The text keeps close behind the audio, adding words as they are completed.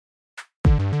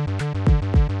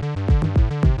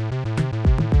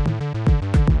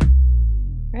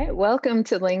Welcome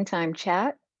to Ling Time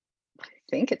Chat. I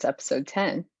think it's episode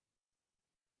 10,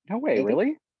 No way, maybe? really?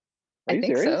 Are I you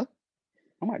think serious? so.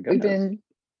 Oh my We've goodness. been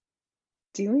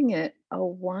doing it a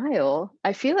while.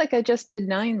 I feel like I just did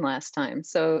 9 last time,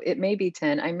 so it may be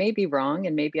 10. I may be wrong,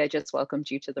 and maybe I just welcomed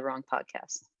you to the wrong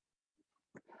podcast.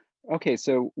 Okay,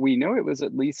 so we know it was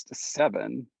at least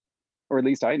 7, or at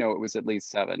least I know it was at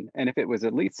least 7. And if it was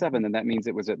at least 7, Mhm. then that means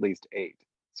it was at least 8.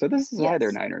 So this is either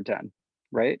Yes, 9 or 10,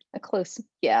 right? a close.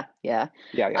 Yeah, yeah.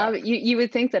 Yeah, yeah. You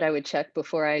would think that I would check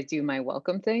before I do my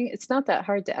welcome thing. It's not that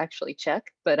hard to actually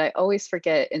check, but I always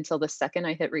forget until the second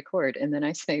I hit record, and then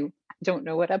I say, "I don't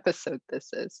know what episode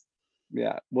this is."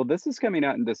 Yeah. Well, this is coming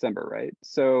out in December, right?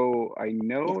 So I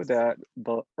know Yes. that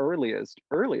the earliest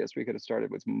we could have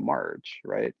started was March,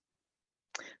 right?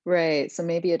 Right, so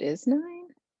maybe it is 9?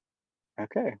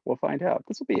 Okay, we'll find out.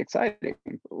 This will be exciting.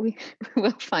 We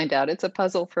will find out. It's a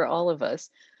puzzle for all of us.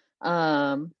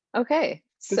 Okay,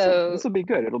 This will so be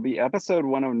good. It'll be episode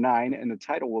 109 and the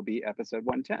title will be episode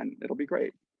 110. It'll be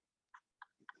great.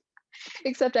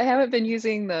 except I haven't been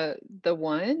using the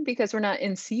one because we're not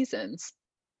in seasons.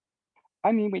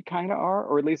 I mean, we kinda are,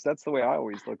 or at least that's the way I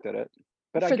always looked at it.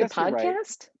 But I For the guess you're right.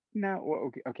 podcast? No,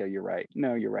 well, okay, you're right.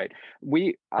 No, you're right.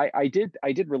 I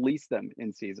did release them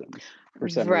in seasons for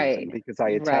some reason Right, because I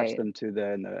attached right, them to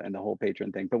the whole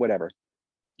patron thing, but whatever.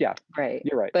 Yeah, right.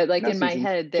 you're right. But like No in my seasons,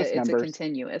 head, just it's a numbers.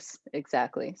 continuous.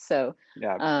 Exactly. So,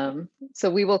 Yeah, so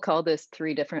we will call this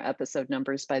 3 different episode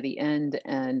numbers by the end,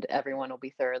 and everyone will be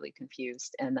thoroughly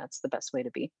confused, and that's the best way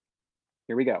to be.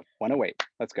 here we go. 108.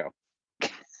 Let's go.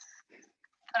 That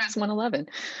is 111.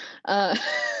 Uh,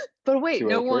 but wait,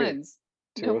 no 203. ones.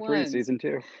 No 203, ones. season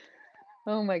 2.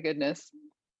 Oh my goodness.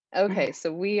 Okay,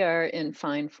 so we are in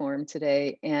fine form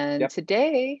today, and Yep.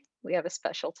 today we have a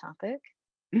special topic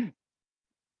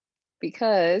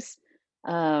because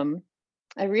um,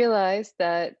 I realized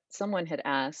that someone had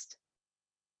asked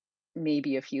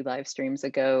maybe a few live streams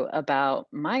ago about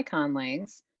my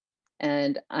conlangs,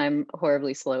 and I'm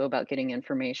horribly slow about getting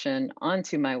information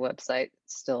onto my website.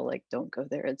 Still, like, don't go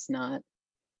there. It's not.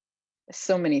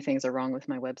 So many things are wrong with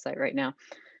my website right now.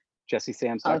 I'll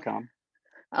JesseSams.com.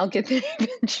 I'll get there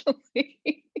eventually.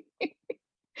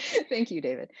 Thank you,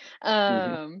 David.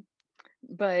 Mhm. Um,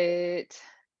 but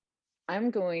I'm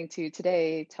going to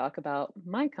today talk about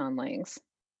my conlangs,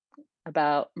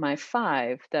 about my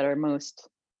 5 that are most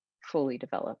fully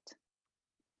developed.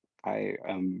 I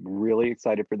am really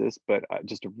excited for this, but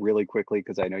just really quickly,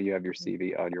 because I know you have your Mhm.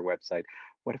 CV on your website.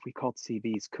 What if we called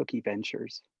CVs Cookie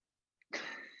Ventures?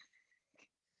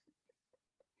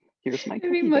 Here's my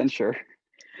It'd be cookie much venture.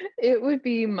 it would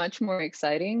be much more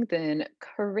exciting than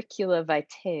curricula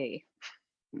vitae.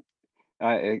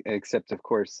 Except, of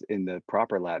course, in the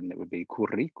proper Latin, it would be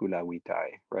curricula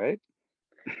vitae, right?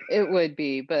 It would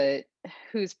be, but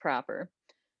who's proper?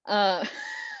 Uh,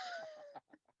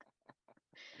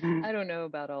 I don't know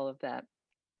about all of that.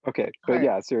 Okay, All but right.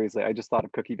 yeah, seriously, I just thought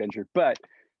of cookie venture. But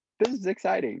this is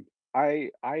exciting. I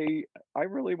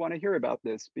really want to hear about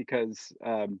this because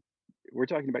we're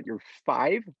talking about your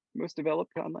 5 most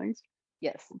developed conlangs.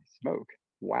 Yes. Holy smoke!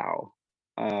 Wow.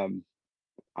 Um,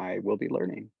 I will be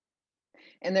learning.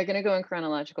 And they're gonna go in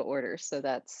chronological order, so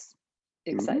that's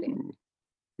exciting.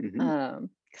 Ooh. Mhm.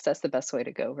 Because that's the best way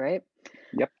to go, right?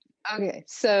 Yep. Okay,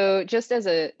 so just as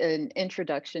an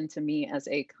introduction to me as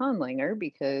a conlanger,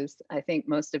 because I think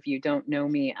most of you don't know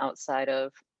me outside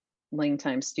of Ling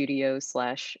Time Studio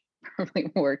slash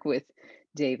probably work with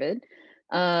David.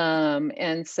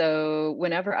 And so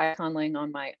whenever I conlang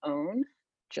on my own,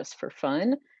 just for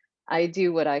fun, I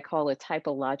do what I call a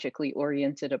typologically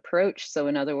oriented approach. So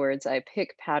in other words, I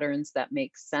pick patterns that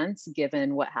make sense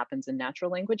given what happens in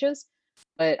natural languages,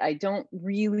 but I don't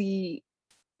really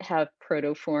have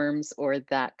protoforms or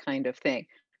that kind of thing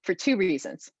for 2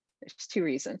 reasons. There's 2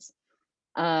 reasons.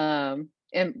 And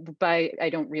by I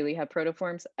don't really have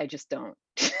protoforms, I just don't.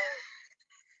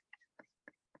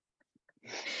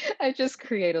 I just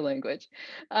create a language.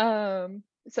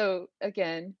 So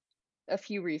again, a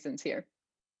few reasons here.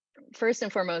 First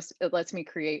and foremost, it lets me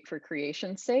create for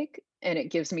creation's sake, and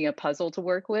it gives me a puzzle to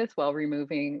work with while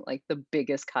removing like the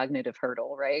biggest cognitive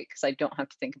hurdle, right? Because I don't have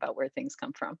to think about where things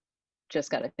come from. Just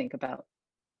got to think about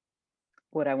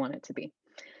what I want it to be.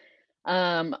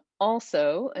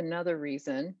 Also, another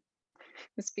reason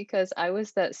is because I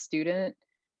was that student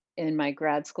in my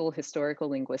grad school historical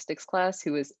linguistics class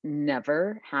who was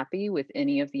never happy with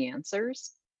any of the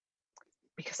answers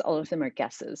because all of them are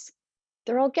guesses.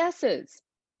 They're all guesses.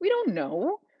 We don't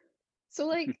know. So,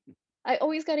 like, I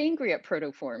always got angry at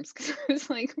protoforms because I was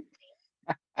like,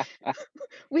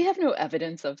 we have no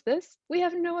evidence of this. We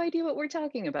have no idea what we're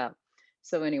talking about.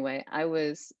 So, anyway, I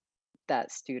was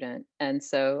that student. And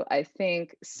so I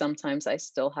think sometimes I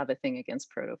still have a thing against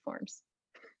protoforms.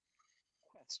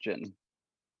 Question,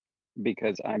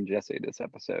 because I'm Jesse this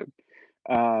episode.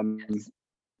 Um, Yes.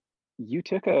 you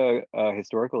took a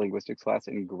historical linguistics class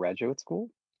in graduate school?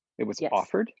 It was Yes.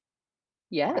 offered?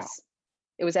 Wow, Yes.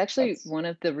 It was actually that's one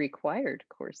of the required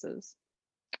courses.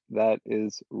 that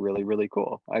is really, really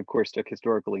cool. I, of course, took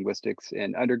historical linguistics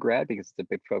in undergrad because it's a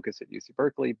big focus at UC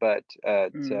Berkeley, but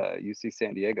at Mm. UC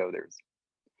San Diego,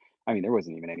 I mean, there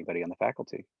wasn't even anybody on the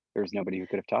faculty. There was nobody who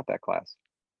could have taught that class.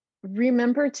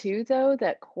 Remember too, though,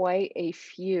 that quite a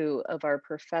few of our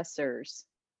professors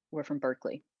were from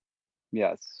Berkeley.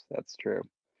 Yes, that's true.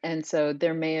 And so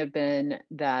there may have been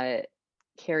that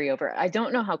carryover. I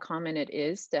don't know how common it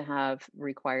is to have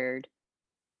required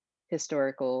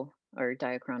historical or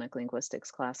diachronic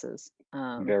linguistics classes.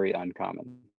 Very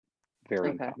uncommon. Very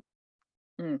Okay. uncommon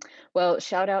Well,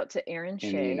 shout out to Erin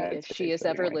in the Shea United if she States is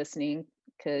ever anyway. listening,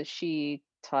 because she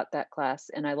taught that class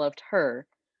and I loved her.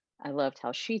 I loved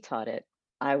how she taught it.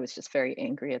 I was just very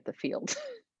angry at the field.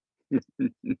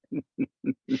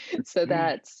 So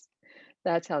that's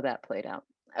how that played out.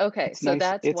 Okay, It's so nice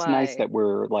that's it's nice why. that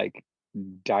we're, like,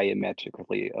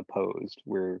 diametrically opposed.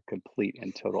 We're complete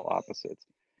and total opposites.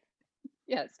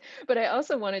 Yes, but I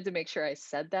also wanted to make sure I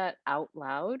said that out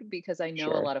loud because I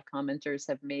know a Sure. lot of commenters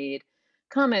have made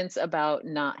comments about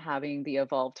not having the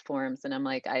evolved forms, and I'm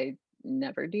like, I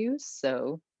never do,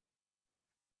 so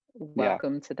Yeah.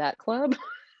 welcome to that club.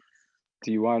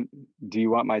 Do you want do you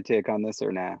want my take on this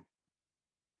or nah?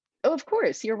 Oh, of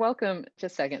course, you're welcome.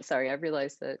 Just a second, sorry, I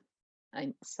realized that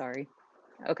I'm sorry.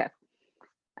 Okay,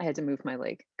 I had to move my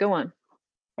leg. Go on.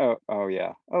 Oh,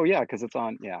 yeah. Oh, yeah, because it's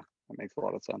on yeah, that makes a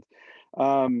lot of sense.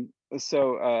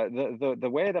 So, the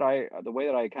way that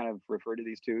I kind of refer to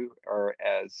these 2 are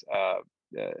as,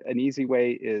 an easy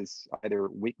way is either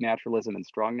weak naturalism and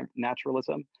strong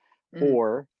naturalism, Mm,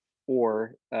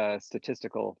 or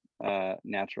statistical,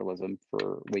 naturalism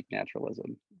for weak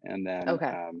naturalism, and then,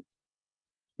 okay,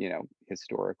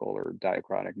 historical or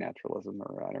diachronic naturalism,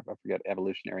 or I forget,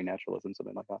 evolutionary naturalism,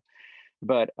 something like that.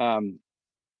 But,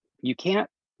 you can't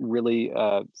really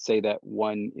say that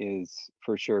one is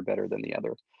for sure better than the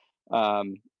other.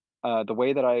 Um, the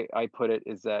way that I put it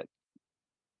is that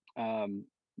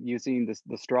using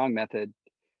the strong method,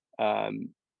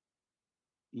 um,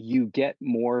 you get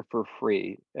more for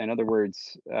free. In other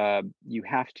words, you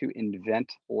have to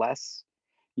invent less.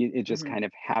 It just mhm, kind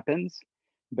of happens,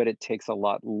 but it takes a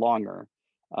lot longer.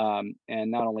 And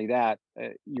not only that,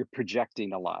 you're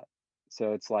projecting a lot.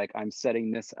 So it's like I'm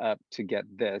setting this up to get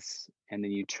this, and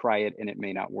then you try it and it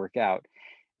may not work out.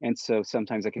 And so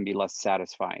sometimes it can be less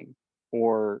satisfying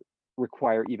or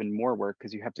require even more work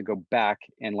because you have to go back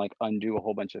and like undo a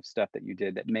whole bunch of stuff that you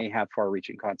did that may have far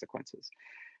reaching consequences.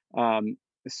 Um,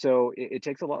 so it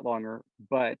takes a lot longer,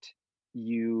 but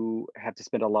you have to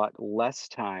spend a lot less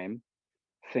time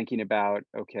thinking about,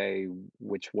 okay,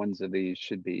 which ones of these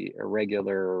should be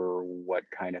irregular, or what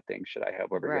kind of things should I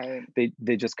have over here? right,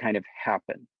 They just kind of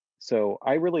happen. So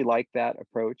I really like that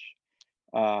approach,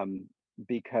 um,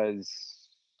 because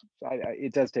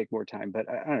it does take more time, but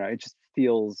I don't know, it just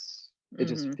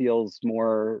mhm, feels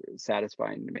more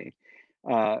satisfying to me.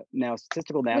 Now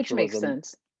statistical which makes naturalism,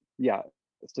 sense. yeah,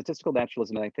 statistical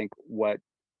naturalism, I think what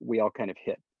we all kind of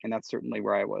hit, and that's certainly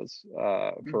where I was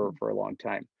Mhm, for a long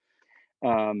time.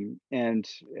 And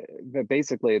but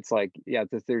basically, it's like, yeah,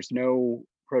 there's no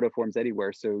protoforms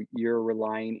anywhere, so you're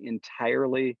relying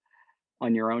entirely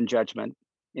on your own judgment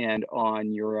and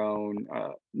on your own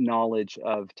knowledge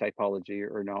of typology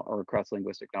or no, or cross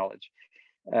linguistic knowledge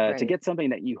to right, get something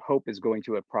that you hope is going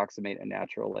to approximate a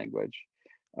natural language.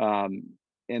 Um,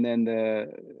 and then the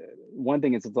one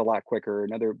thing is it's a lot quicker.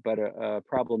 Another, but a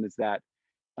problem is that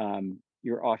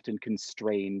you're often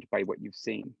constrained by what you've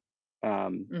seen.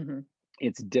 Um, mhm,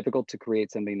 it's difficult to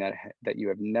create something that you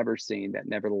have never seen that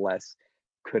nevertheless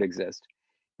could exist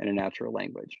in a natural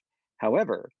language.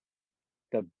 However,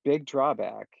 the big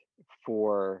drawback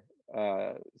for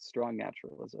strong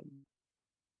naturalism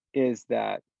is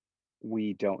that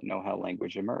we don't know how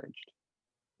language emerged,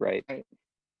 right? right,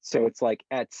 So right, it's like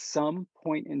at some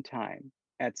point in time,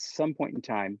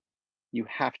 you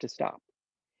have to stop.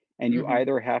 And you mhm,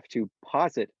 either have to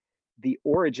posit the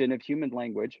origin of human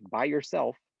language by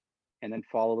yourself and then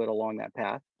follow it along that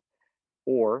path,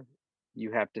 or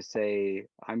you have to say,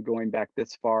 I'm going back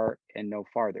this far and no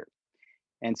farther.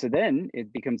 And so then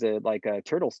it becomes like a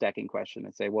turtle stacking question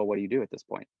and say, well, what do you do at this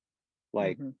point?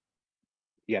 Like mhm,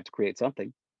 you have to create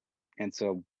something. And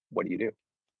so what do you do?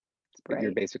 But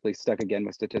you're right. basically stuck again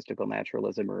with statistical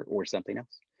naturalism or something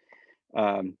else.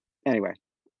 Um, anyway,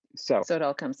 so So it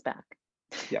all comes back.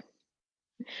 yeah.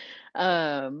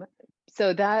 Um,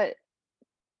 so that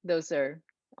those are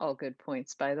all good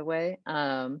points, by the way.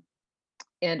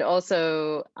 And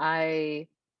also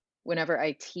whenever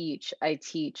I teach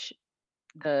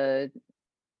the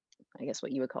I guess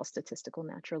what you would call statistical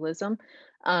naturalism.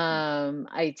 Mm,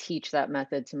 I teach that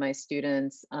method to my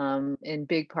students in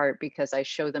big part because I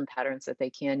show them patterns that they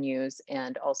can use,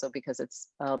 and also because it's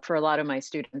for a lot of my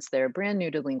students, they're brand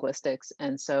new to linguistics.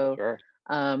 And so sure.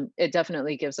 it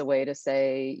definitely gives a way to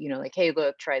say, like, hey,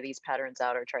 look, try these patterns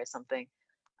out or try something.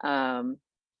 Um,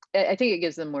 I think it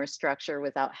gives them more structure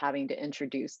without having to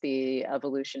introduce the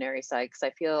evolutionary side because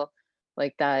I feel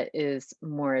like that is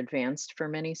more advanced for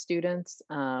many students,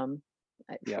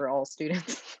 Yep. for all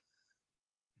students.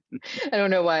 I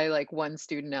don't know why like one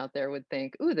student out there would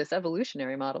think, "Ooh, this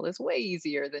evolutionary model is way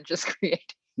easier than just creating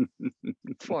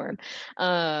form."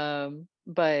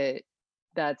 But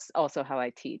that's also how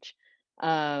I teach.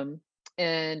 Um,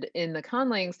 and in the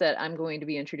conlangs that I'm going to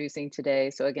be introducing today,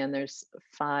 so again, there's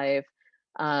 5.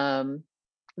 Um,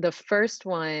 the first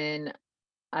one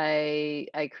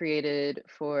I created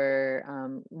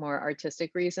for more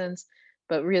artistic reasons,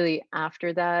 but really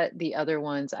after that, the other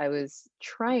ones I was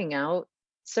trying out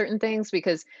certain things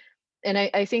because, and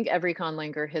I think every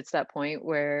conlanger hits that point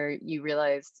where you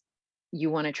realize you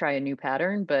want to try a new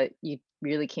pattern, but you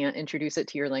really can't introduce it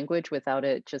to your language without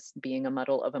it just being a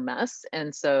muddle of a mess.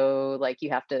 And so, like, you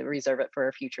have to reserve it for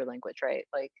a future language, right?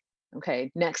 Like,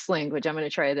 okay, next language, I'm going to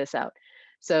try this out.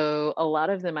 So, a lot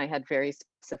of them I had very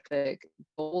specific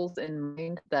goals in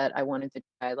mind that I wanted to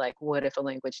try, like, what if a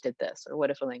language did this, or what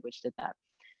if a language did that?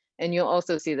 And you'll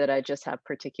also see that I just have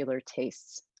particular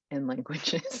tastes in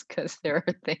languages because there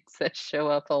are things that show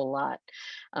up a lot.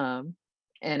 Um,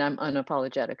 and I'm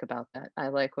unapologetic about that. I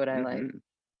like what I like. Mhm.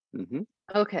 Mhm.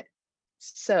 Okay.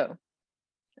 So,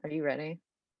 are you ready?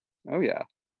 Oh, yeah.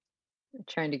 I'm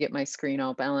trying to get my screen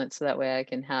all balanced so that way I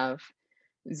can have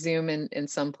Zoom in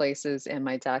some places and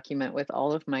my document with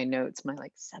all of my notes, my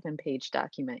like 7-page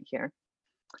document here.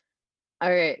 All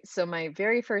right. So my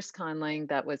very first conlang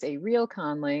that was a real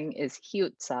conlang is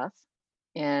Hiutsaf.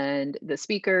 And the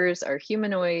speakers are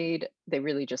humanoid. They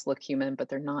really just look human, but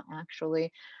they're not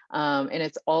actually. And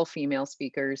it's all female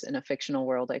speakers in a fictional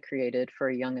world I created for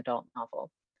a young adult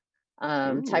novel.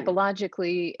 Ooh.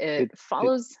 Typologically, it Did did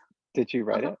follows. did you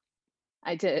write Uh-huh, it?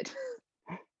 I did.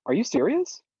 Are you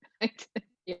serious? I did.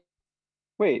 Yeah.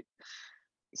 Wait,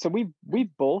 so we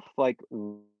both, like,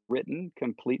 written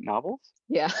complete novels?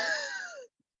 Yeah.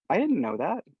 I didn't know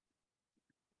that.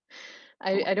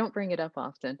 I Oh, don't bring it up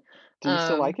often. do you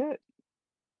still Um, like it?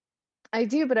 I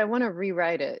do, but I want to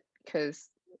rewrite it because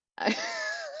I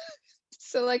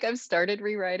so like I've started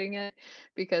rewriting it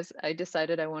because I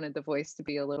decided I wanted the voice to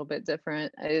be a little bit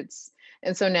different.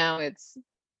 And so now it's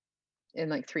in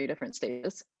like 3 different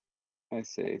stages. I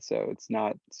see, so it's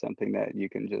not something that you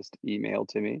can just email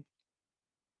to me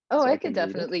Oh, so I I could can read it?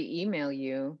 definitely email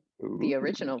you the Ooh.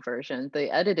 original version.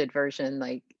 The edited version,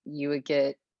 like you would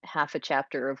get half a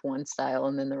chapter of one style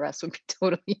and then the rest would be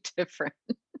totally different.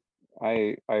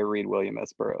 I read William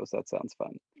S. Burroughs, that sounds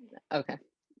fun. Okay.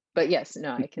 But yes,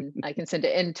 no, I can send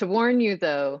it. And to warn you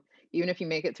though, even if you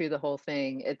make it through the whole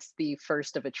thing, it's the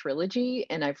first of a trilogy,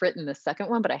 and I've written the second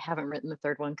one, but I haven't written the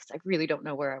third one because I really don't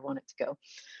know where I want it to go.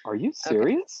 Are you Okay,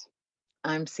 serious?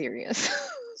 I'm serious.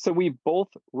 So we've both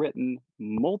written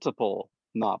multiple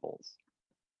novels.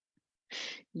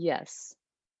 Yes.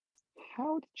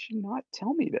 How did you not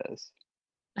tell me this?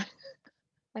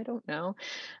 I don't know.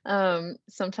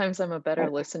 Sometimes I'm a better I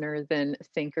listener than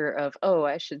thinker of, oh,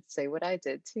 I should say what I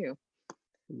did too.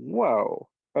 Whoa.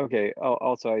 Okay,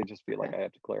 also, I just feel like Okay. I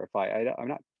have to clarify, I'm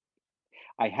not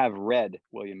I have read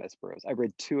William S. Burroughs. I've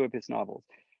read 2 of his novels,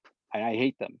 and I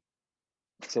hate them.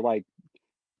 So, like,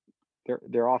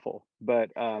 they're awful,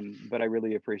 but I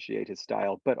really appreciate his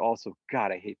style, but also,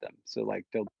 God, I hate them. So, like,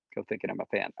 they'll go thinking I'm a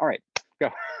fan. Alright, go.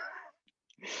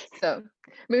 So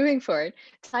moving forward,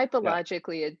 Yeah.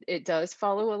 typologically, it does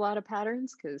follow a lot of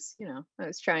patterns because, I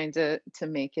was trying to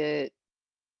make it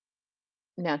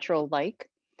natural like.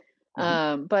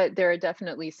 Mhm. But there are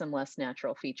definitely some less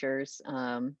natural features,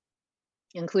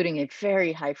 including a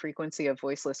very high frequency of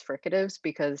voiceless fricatives,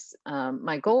 because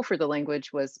my goal for the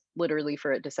language was literally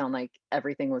for it to sound like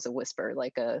everything was a whisper,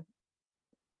 like a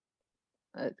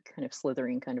kind of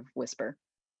slithering kind of whisper.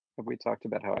 Have we talked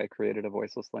about how I created a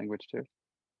voiceless language too?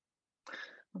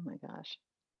 Oh my gosh.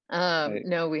 I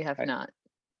No, we have I not.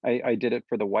 I did it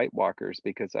for the White Walkers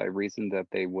because I reasoned that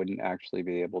they wouldn't actually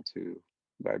be able to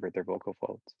vibrate their vocal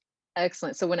folds.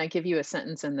 Excellent. So when I give you a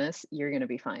sentence in this, you're going to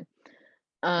be fine.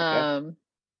 Okay. Um,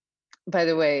 by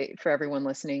the way, for everyone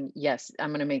listening, yes, I'm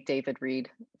going to make David read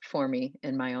for me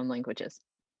in my own languages.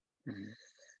 Mhm.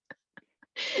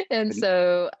 And But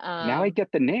so now I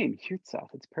get the name Hutzaf.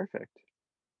 It's perfect.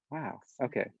 Wow.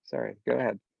 Okay. Sorry. Go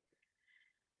ahead.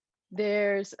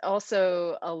 there's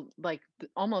also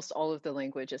almost all of the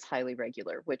language is highly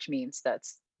regular, which means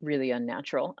that's really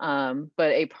unnatural.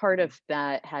 But a part Mhm. of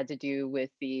that had to do with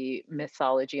the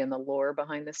mythology and the lore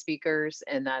behind the speakers.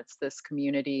 And that's this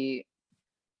community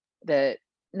that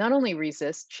not only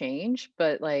resists change,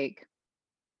 but like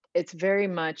it's very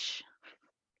much,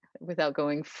 without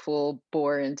going full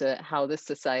bore into how this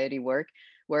society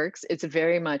works, it's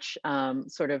very much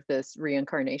sort of this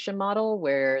reincarnation model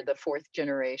where the fourth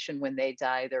generation, when they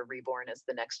die, they're reborn as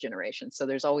the next generation. So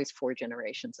there's always four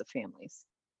generations of families.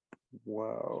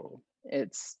 Whoa.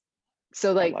 It's so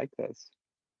I like like this.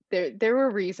 there were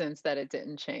reasons that it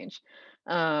didn't change.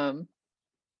 Um,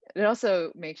 it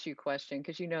also makes you question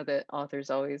because you know that authors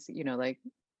always, like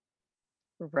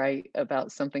write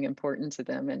about something important to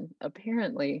them, and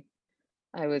apparently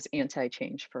I was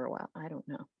anti-change for a while. I don't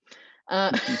know.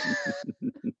 Uh,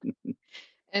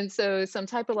 and so some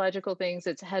typological things,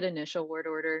 it's head initial word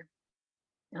order.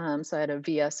 So I had a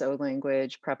VSO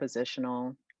language,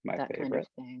 prepositional, My that kind of favorite.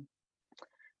 thing.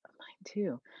 Mine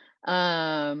too.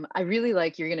 I really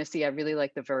like, you're going to see, I really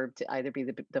like the verb to either be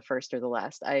the first or the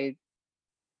last. I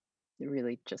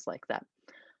really just like that.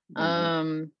 Mhm.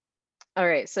 Um, all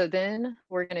right. So then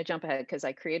we're going to jump ahead because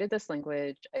I created this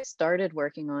language. I started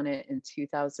working on it in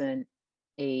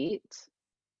 2008.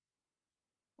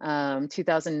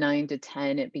 2009 to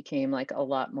 10, it became like a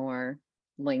lot more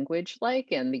language like,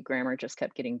 and the grammar just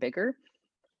kept getting bigger.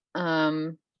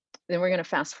 Um, then we're going to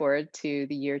fast forward to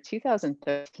the year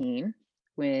 2013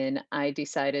 when I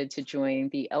decided to join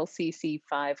the LCC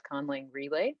 5 Conlang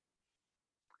Relay.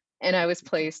 And I was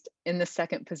placed in the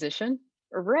second position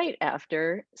right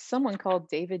after someone called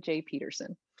David J.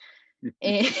 Peterson.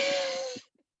 And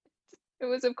it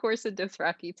was, of course, a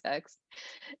Dothraki text.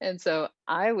 And so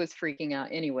I was freaking out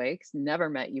anyway, because never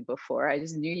met you before. I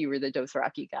just knew you were the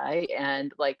Dothraki guy.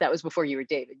 And like that was before you were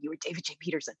David. You were David J.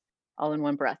 Peterson, all in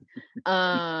one breath.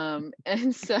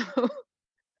 And so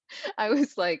I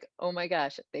was like, oh my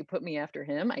gosh, they put me after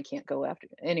him. I can't go after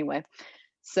him. Anyway.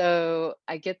 So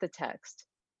I get the text.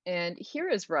 And here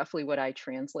is roughly what I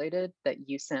translated that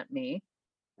you sent me.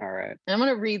 All right. And I'm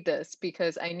going to read this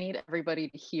because I need everybody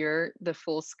to hear the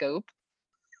full scope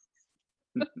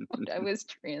what I was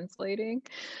translating.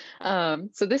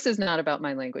 So this is not about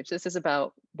my language. This is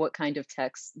about what kind of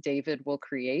text David will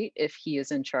create if he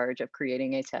is in charge of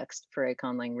creating a text for a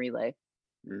Conlang relay.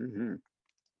 Mhm.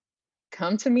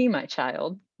 Come to me, my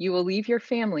child. You will leave your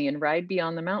family and ride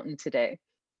beyond the mountain today.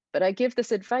 But I give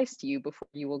this advice to you before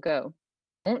you will go.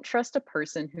 Don't trust a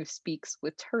person who speaks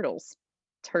with turtles.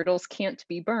 Turtles can't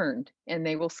be burned, and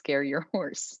they will scare your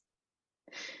horse.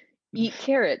 Eat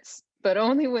carrots, but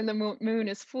only when the moon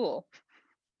is full.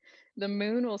 The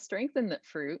moon will strengthen the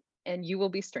fruit, and you will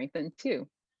be strengthened too.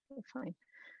 Oh, fine. Mhm.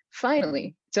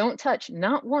 Finally, don't touch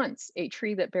not once a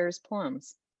tree that bears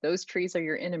plums. Those trees are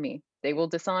your enemy. They will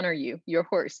dishonor you, your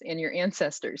horse, and your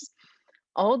ancestors.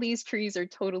 All these trees are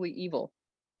totally evil.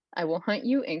 I will hunt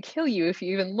you and kill you if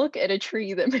you even look at a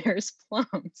tree that bears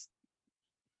plums.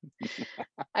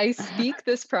 I speak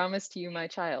this promise to you, my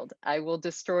child. I will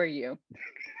destroy you.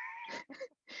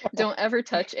 Don't ever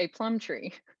touch a plum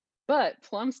tree. But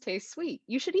plums taste sweet.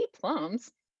 You should eat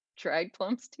plums. Dried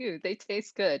plums too. They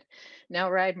taste good. Now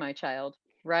ride, my child.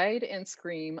 Ride and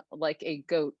scream like a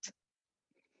goat.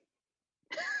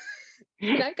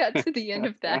 And I got to the end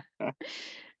of that.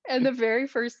 And the very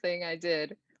first thing I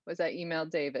did was I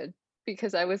emailed David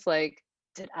because I was like,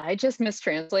 did I just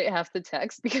mistranslate half the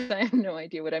text? Because I have no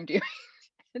idea what I'm doing.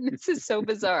 And this is so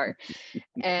bizarre.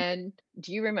 And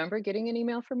do you remember getting an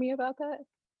email from me about that?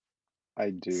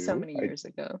 I So do. many years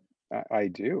ago. I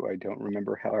do. I don't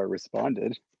remember how I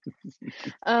responded.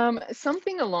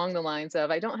 Something along the lines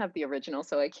of, I don't have the original,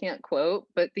 so I can't quote,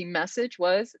 but the message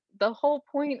was the whole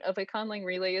point of a conlang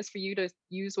relay is for you to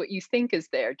use what you think is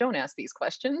there. Don't ask these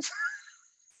questions.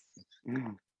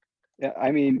 Mm. Yeah,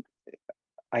 I mean,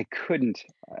 I couldn't,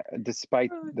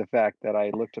 despite the fact that I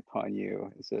looked upon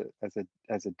you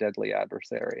as a deadly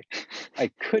adversary. I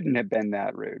couldn't have been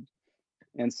that rude.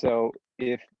 And so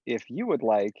if you would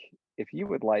like if you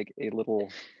would like a little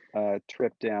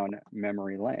trip down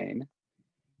memory lane,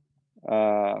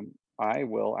 I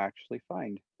will actually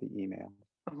find the email.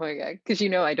 Oh my God. Because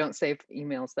I don't save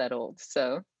emails that old.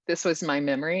 So this was my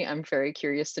memory. I'm very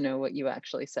curious to know what you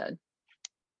actually said.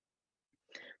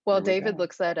 While Here we David go.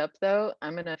 looks that up, though,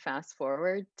 I'm going to fast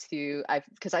forward to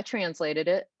because I translated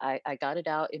it. I got it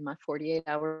out in my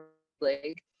 48-hour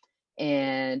leg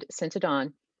and sent it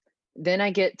on. Then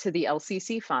I get to the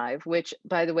LCC5, which,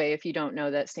 by the way, if you don't know,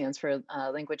 that stands for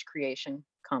Language Creation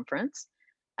Conference.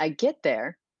 I get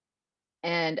there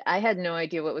and I had no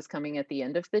idea what was coming at the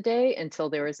end of the day until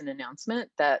there was an announcement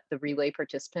that the relay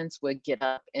participants would get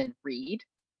up and read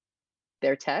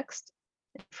their text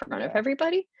in front of Yeah.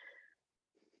 everybody.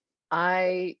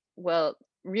 Well,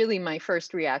 really, my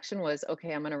first reaction was,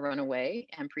 okay, I'm going to run away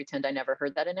and pretend I never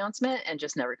heard that announcement and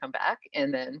just never come back.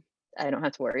 And then I don't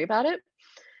have to worry about it.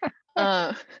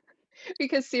 Uh,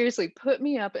 because seriously, put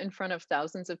me up in front of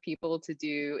thousands of people to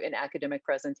do an academic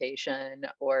presentation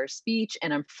or speech,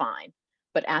 and I'm fine.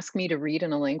 But ask me to read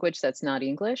in a language that's not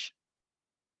English,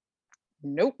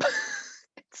 nope.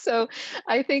 So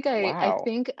I Wow.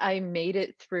 think I made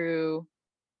it through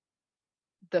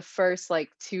the first like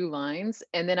two lines,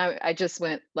 and then I just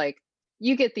went like,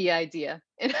 "You get the idea,"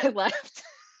 and I left.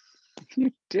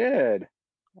 You did.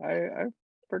 I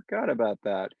forgot about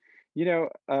that.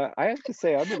 I have to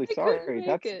say I'm really I couldn't sorry.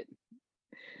 make it.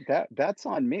 That's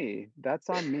on me. That's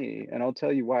on me, and I'll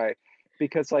tell you why.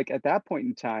 Because, like, at that point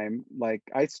in time, like,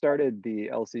 I started the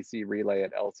LCC relay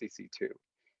at LCC2.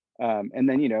 And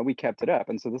then, we kept it up,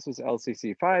 and so this was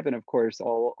LCC5, and of course,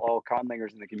 all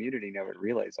conlangers in the community know what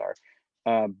relays are.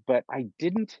 But I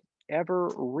didn't ever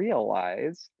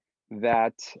realize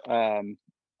that, what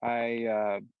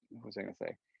was I gonna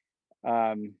say?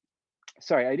 Um,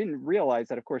 Sorry, I didn't realize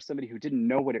that, of course, somebody who didn't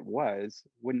know what it was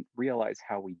wouldn't realize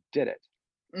how we did it.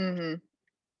 Mhm.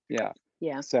 Yeah.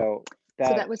 Yeah. So So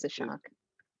that that was a is shock.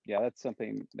 yeah, that's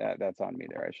something that's on me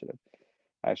there. I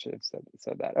should have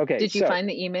said that. Okay, Did you so find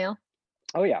the email?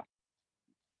 oh yeah,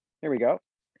 here we go.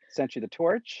 Sent you the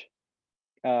torch.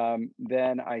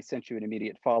 Then I sent you an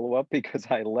immediate follow-up because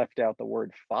I left out the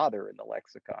word father in the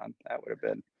lexicon. That would have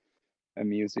been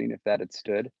amusing if that had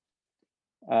stood.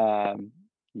 Um,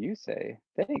 you say,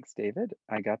 thanks, David.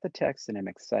 I got the text and I'm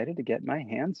excited to get my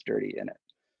hands dirty in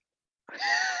it.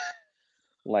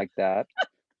 Like that.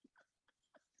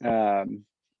 Um,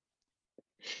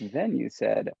 then you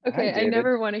said, hi, Okay, I David.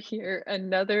 never wanna hear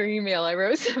another email I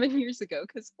wrote 7 years ago.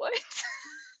 Cause what?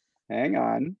 Hang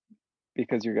on,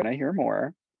 because you're going to hear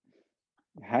more.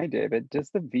 Hi, David. Does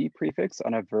the V prefix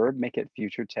on a verb make it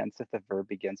future tense if the verb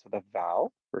begins with a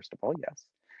vowel? First of all, yes.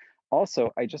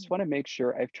 Also, I just want to make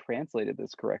sure I've translated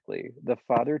this correctly. The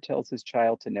father tells his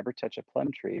child to never touch a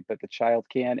plum tree, but the child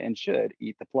can and should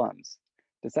eat the plums.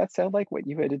 Does that sound like what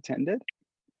you had intended?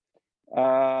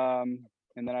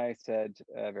 And then I said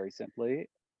very simply,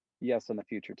 yes on the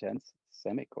future tense,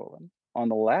 semicolon. On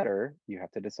the latter, you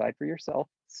have to decide for yourself,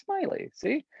 smiley.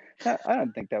 See, I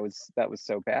don't think that was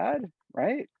so bad,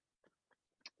 right?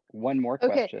 One more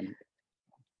Okay. question.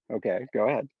 Okay, go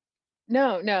ahead.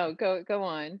 No, no, go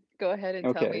on. Go ahead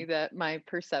and tell me Okay, that my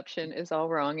perception is all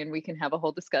wrong, and we can have a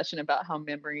whole discussion about how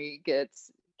memory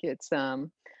gets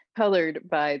colored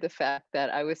by the fact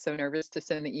that I was so nervous to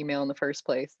send the email in the first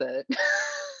place that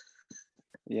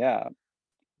yeah.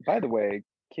 By the way,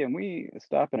 can we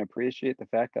stop and appreciate the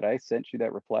fact that I sent you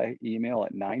that reply email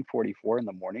at 9:44 in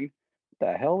the morning?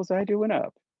 The hell was I doing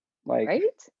up? Like,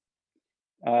 right?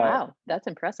 uh, Wow, that's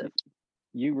impressive.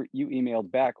 you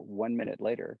emailed back 1 minute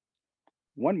later.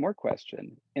 One more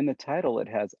question. In the title, it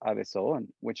has ave son,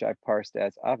 which I've parsed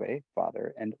as ave,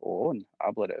 father, and on,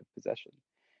 ablative, possession.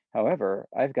 However,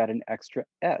 I've got an extra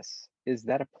S. Is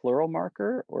that a plural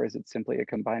marker or is it simply a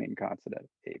combining consonant?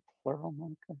 A plural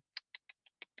marker?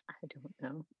 I don't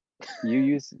know. You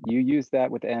use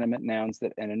that with animate nouns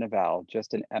that end in a vowel,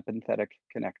 just an epenthetic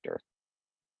connector.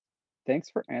 Thanks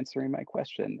for answering my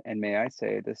question, and may I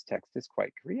say this text is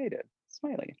quite creative.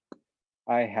 Smiley.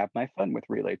 I have my fun with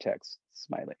relay text.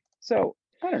 Smiley. So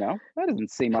I don't know. That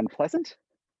doesn't seem unpleasant.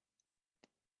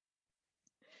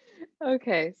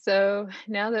 Okay, so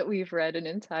now that we've read an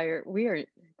entire we are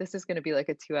this is gonna be like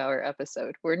a 2-hour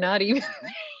episode. We're not even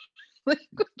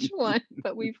language one,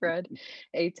 but we've read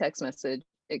a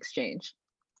exchange,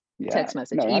 Yeah. text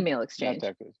message, No, email not exchange.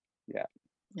 Texas. Yeah.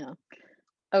 Yeah.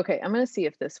 Okay, I'm gonna see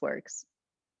if this works.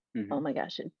 Oh Hmm. my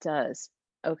gosh, it does.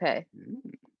 Okay.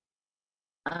 Mm.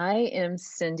 I am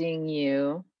sending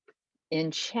you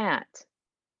in chat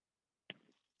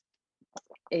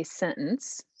a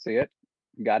sentence. See it?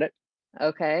 Got it?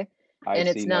 Okay. I And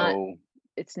see no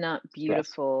it's not stress.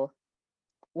 beautiful.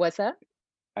 What's that?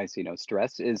 I see no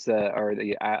stress. Are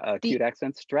the acute The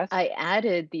accents stress? I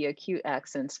added the acute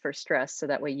accents for stress so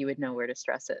that way you would know where to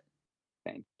stress it.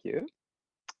 Thank you.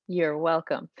 You're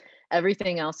welcome.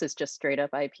 Everything else is just straight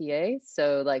up IPA.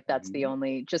 So like that's the Mhm.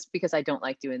 only just because I don't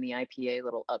like doing the IPA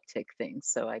little uptick things.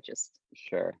 So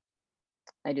Sure.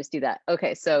 I just do that.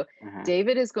 Okay, so Uh-huh.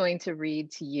 David is going to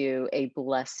read to you a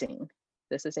blessing.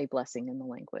 This is a blessing in the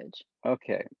language.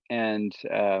 Okay. And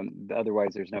otherwise,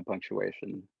 there's no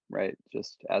punctuation, right?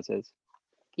 Just as is.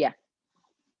 Yeah.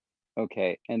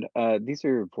 Okay. And these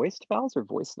are voiced vowels or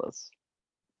voiceless?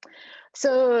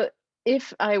 So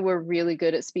if I were really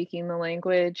good at speaking the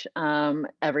language,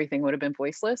 everything would have been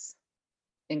voiceless,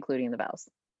 including the vowels,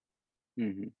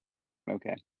 Hmm.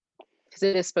 Okay. because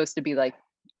it is supposed to be like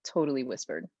totally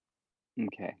whispered.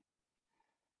 Okay.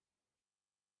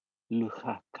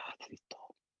 Luha katrito,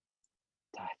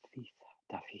 tathitha,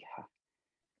 tafiha,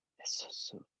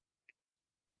 esusu,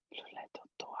 luleto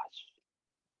toash,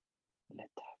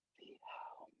 letafiha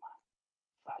oma,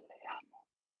 valeamo.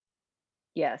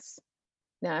 Yes.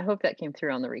 Now I hope that came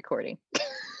through on the recording.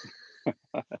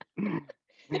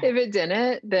 If it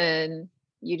didn't, then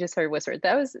you just heard whispered.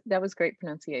 That was great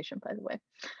pronunciation, by the way.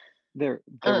 There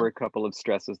were Um, a couple of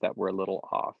stresses that were a little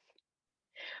off.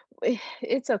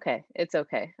 it's okay. It's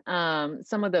okay.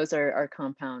 Some of those are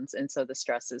compounds, and so the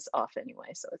stress is off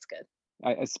anyway, so it's good.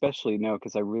 I especially know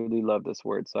because I really love this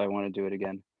word, so I want to do it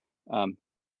again. Um,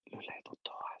 luleto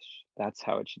toash. That's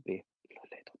how it should be.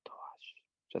 Luleto toash.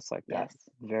 Just like that. Yes.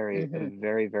 Very, Hmm.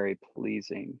 very, very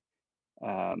pleasing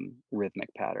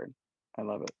rhythmic pattern. I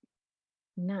love it.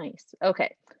 Nice.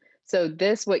 Okay. So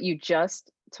this, what you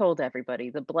just told everybody,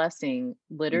 the blessing Mhm.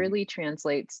 literally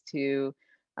translates to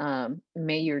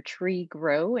may your tree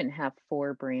grow and have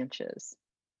four branches,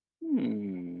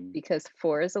 Hmm. because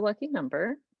four is a lucky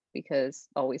number, because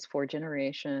always four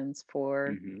generations,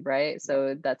 four, Mhm. right? Yep.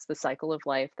 So that's the cycle of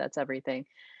life. That's everything.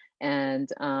 And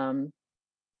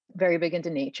very big into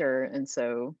nature. And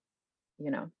so, you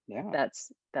know, Yeah.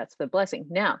 that's the blessing.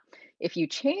 Now, if you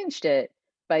changed it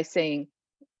by saying,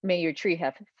 may your tree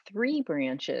have three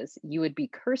branches, you would be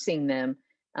cursing them,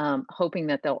 hoping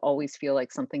that they'll always feel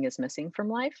like something is missing from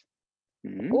life.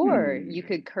 Or you Mm.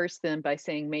 could curse them by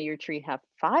saying, may your tree have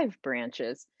five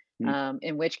branches, Mm.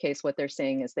 in which case, what they're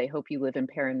saying is they hope you live in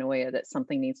paranoia that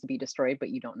something needs to be destroyed, but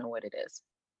you don't know what it is.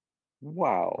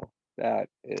 Wow. That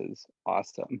is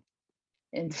awesome.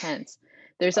 Intense.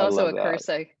 There's I also love a that. curse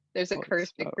there's a Holy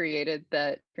curse I smokes. created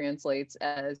that translates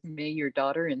as may your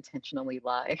daughter intentionally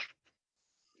lie,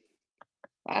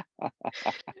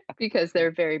 because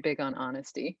they're very big on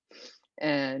honesty,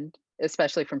 and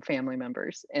especially from family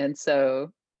members. And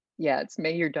so, yeah, it's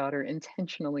may your daughter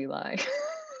intentionally lie.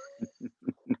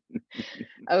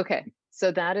 Okay.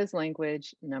 So that is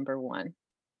language number 1.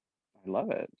 I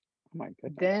love it. Oh my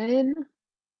goodness. Then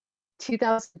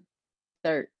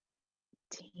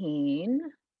 2013,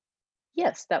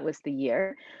 yes, that was the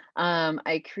year.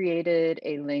 I created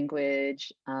a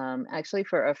language, actually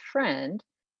for a friend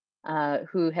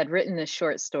who had written this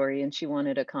short story, and she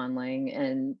wanted a conlang,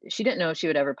 and she didn't know if she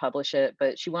would ever publish it,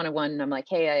 but she wanted one. And I'm like,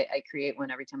 hey, I create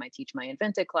one every time I teach my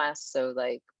Invented class. So,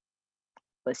 like,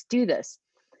 let's do this.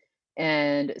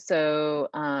 And so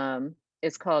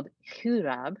it's called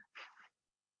Hurab.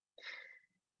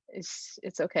 It's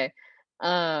okay.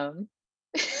 Um,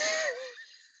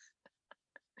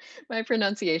 my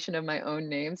pronunciation of my own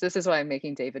names. This is why I'm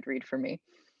making David read for me.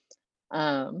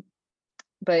 Um,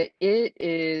 but it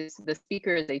is, the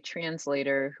speaker is a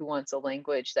translator who wants a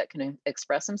language that can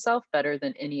express himself better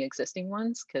than any existing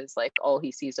ones, because like all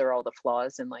he sees are all the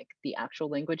flaws in like the actual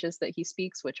languages that he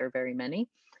speaks, which are very many.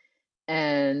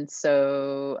 And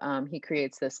so he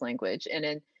creates this language, and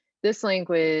in this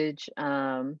language,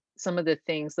 some of the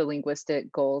things, the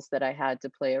linguistic goals that I had to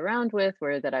play around with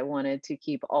were that I wanted to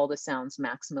keep all the sounds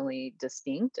maximally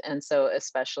distinct. And so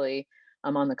especially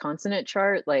on the consonant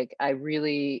chart, like I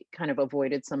really kind of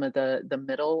avoided some of the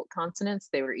middle consonants.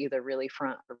 They were either really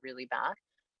front or really back.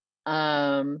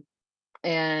 um,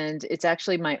 and it's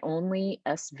actually my only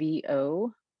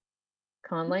SVO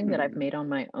conlang that I've Hmm. made on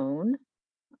my own.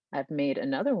 I've made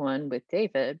another one with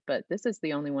David, but this is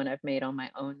the only one I've made on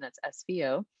my own that's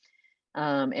SVO,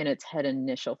 and it's head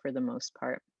initial for the most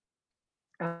part.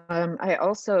 I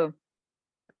also,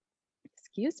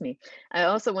 excuse me, I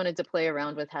also wanted to play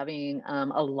around with having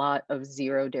a lot of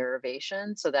zero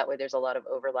derivation, so that way there's a lot of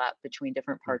overlap between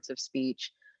different parts of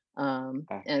speech. And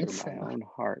After so, my own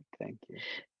heart. Thank you.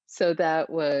 so that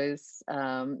was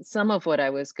some of what I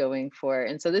was going for.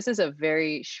 And so this is a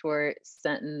very short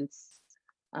sentence.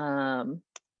 Um,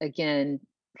 again,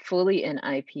 fully in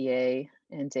IPA,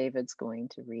 and David's going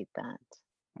to read that.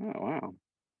 Oh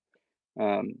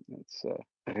wow. It's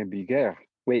Rebiguer.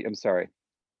 Wait, I'm sorry.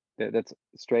 That's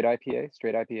straight IPA.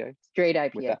 Straight IPA Straight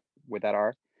with IPA. that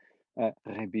R.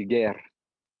 Rebiguer.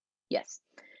 Yes.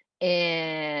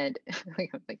 And I'm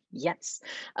like, yes.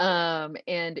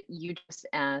 And you just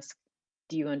ask,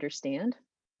 do you understand?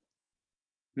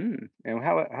 Hmm. And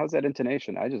how's that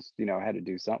intonation? I just had to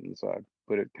do something, so I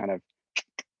put it kind of.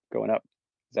 going up.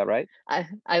 Is that right?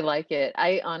 I like it.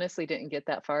 I honestly didn't get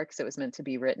that far because it was meant to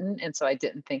be written, and so I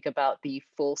didn't think about the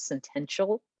full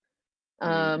sentential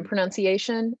Okay.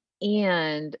 pronunciation,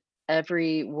 and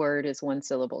every word is one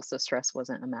syllable, so stress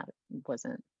wasn't a matter,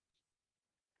 wasn't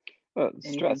Well,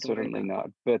 anything stress to worry certainly about. not,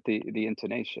 but the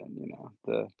intonation,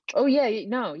 the Oh yeah,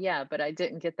 no, yeah, but I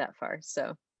didn't get that far.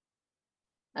 So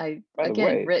I by the again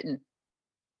way, written.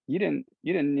 you didn't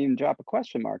even drop a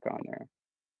question mark on there.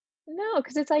 No,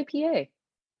 because it's IPA.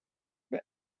 But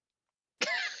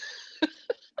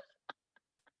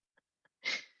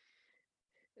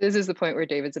This is the point where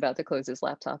David's about to close his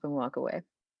laptop and walk away.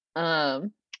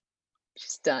 Um,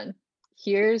 just done.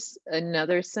 Here's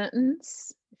another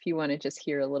sentence if you want to just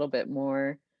hear a little bit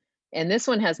more. And this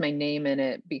one has my name in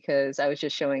it because I was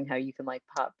just showing how you can like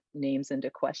pop names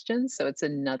into questions. So it's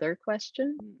another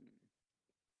question.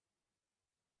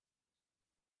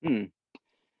 hmm,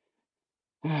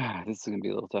 this is gonna be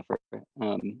a little tougher.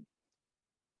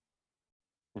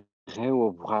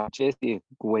 Jesse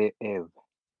Guev.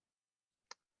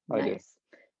 How'd I do? Nice.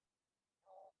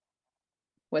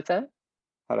 What's up?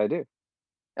 How'd I do?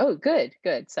 Oh, good,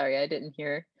 good. Sorry, I didn't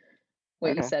hear what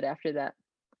you Okay. said after that.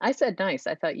 I said nice.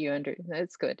 I thought you under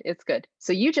it's good. It's good.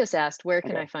 So you just asked, where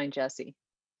can Okay. I find Jesse?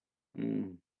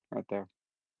 Right there.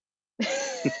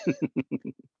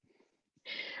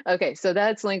 Okay, so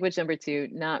that's language number two,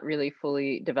 not really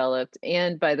fully developed.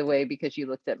 And by the way, because you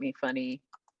looked at me funny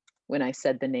when I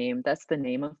said the name, that's the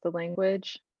name of the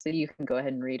language. So you can go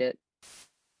ahead and read it.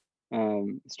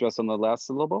 Stress on the last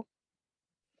syllable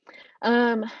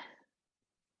Um,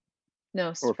 no,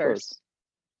 or first. first?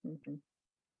 Mhm.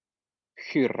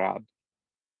 Hurab.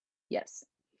 Yes.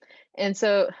 And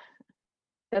so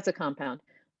that's a compound.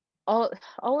 All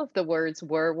all of the words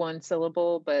were one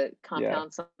syllable, but Yeah.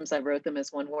 compound, sometimes I wrote them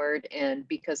as one word, and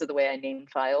because of the way I named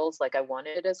files, like, I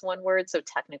wanted it as one word, so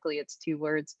technically it's two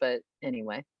words, but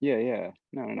anyway, Yeah, yeah.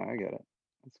 No, no, no, I get it.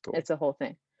 That's cool. it's a whole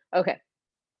thing. Okay,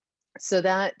 so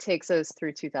that takes us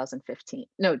through 2015.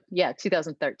 No, yeah,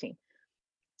 2013.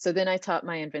 So then I taught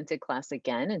my invented class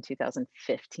again in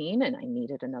 2015, and I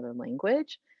needed another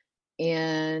language,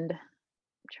 and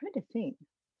I'm trying to think,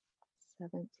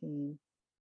 17.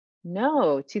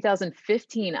 No,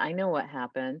 2015, I know what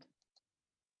happened.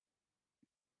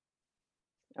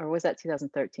 Or was that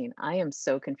 2013? I am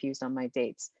so confused on my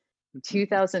dates.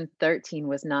 2013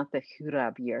 was not the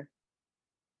Hurab year,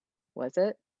 was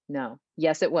it? No.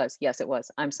 Yes, it was. Yes, it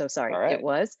was. I'm so All sorry. It right.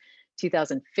 was.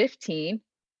 2015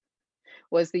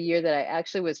 was the year that I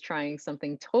actually was trying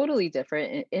something totally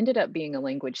different. It ended up being a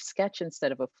language sketch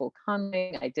instead of a full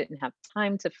conlang. I didn't have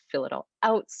time to fill it all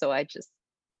out, so I just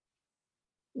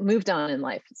moved on in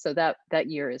life. So that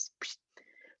year is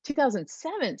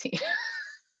 2017.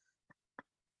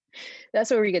 That's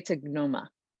where we get to Gnoma.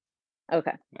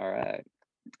 Okay. All right.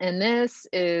 And this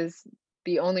is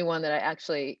the only one that I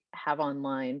actually have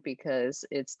online because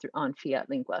it's on Fiat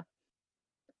Lingua,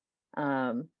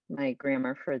 my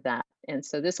grammar for that. And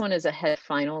so this one is a head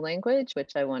final language,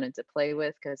 which I wanted to play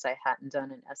with because I hadn't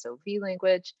done an SOV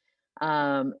language.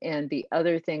 And the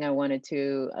other thing I wanted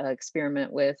to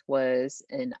experiment with was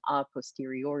an a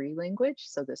posteriori language.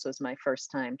 So this was my first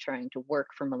time trying to work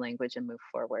from a language and move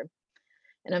forward.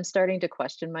 And I'm starting to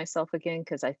question myself again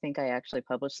because I think I actually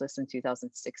published this in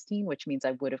 2016, which means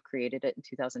I would have created it in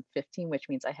 2015, which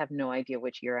means I have no idea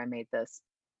which year I made this.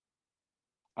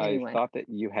 I Anyway, thought that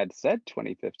you had said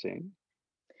 2015.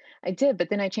 I did,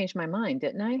 but then I changed my mind,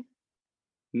 didn't I?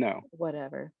 No,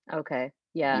 Whatever. Okay.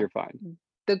 Yeah. you're fine.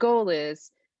 The goal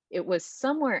is it was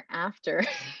somewhere after,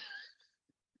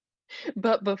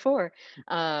 but before.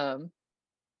 Um,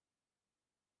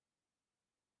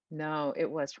 no, it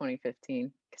was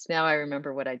 2015 because now I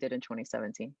remember what I did in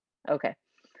 2017. Okay.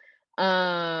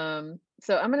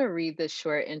 So I'm gonna read this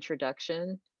short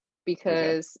introduction Okay.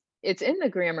 because it's in the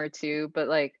grammar too, but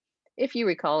like if you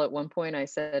recall at one point I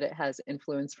said it has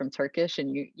influence from Turkish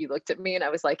and you looked at me and I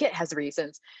was like, it has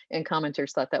reasons. And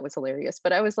commenters thought that was hilarious.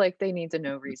 But I was like, they need to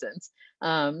know reasons.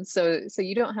 So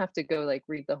you don't have to go like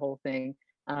read the whole thing.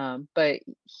 But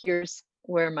here's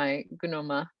where my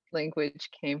Gnoma language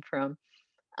came from.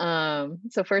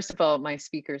 So first of all, my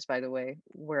speakers, by the way,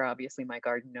 were obviously my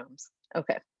garden gnomes.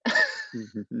 Okay.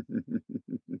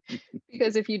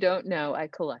 Because if you don't know, I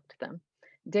collect them.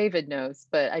 David knows,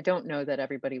 but I don't know that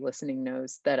everybody listening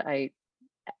knows that I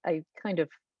kind of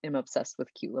am obsessed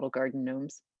with cute little garden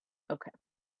gnomes. Okay.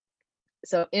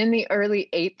 So in the early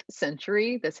 8th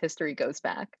century, this history goes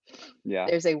back. Yeah.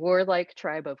 There's a warlike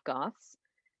tribe of Goths,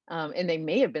 and they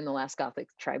may have been the last Gothic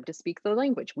tribe to speak the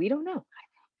language. We don't know.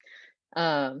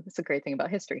 It's a great thing about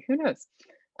history. Who knows?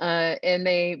 And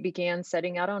they began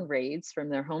setting out on raids from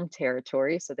their home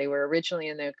territory. So they were originally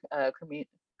in the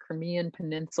Crimean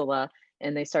Peninsula,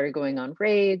 and they started going on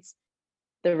raids.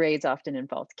 The raids often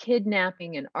involved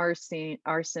kidnapping and arson.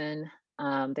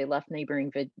 They left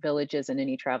neighboring villages and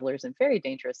any travelers in very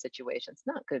dangerous situations,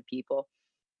 not good people.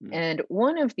 Mm. And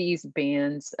one of these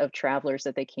bands of travelers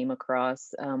that they came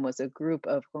across was a group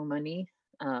of Romani.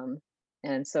 Um,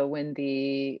 and so when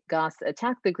the Goths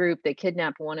attacked the group, they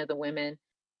kidnapped one of the women,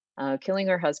 killing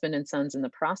her husband and sons in the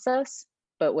process.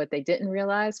 But what they didn't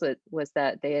realize was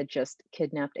that they had just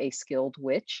kidnapped a skilled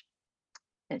witch,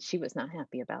 and she was not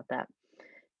happy about that.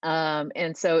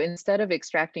 And so instead of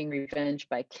extracting revenge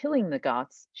by killing the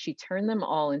Goths, she turned them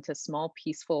all into small,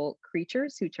 peaceful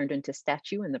creatures who turned into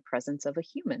statue in the presence of a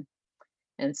human.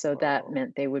 And so that Whoa.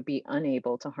 meant they would be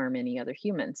unable to harm any other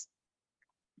humans.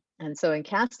 And so, in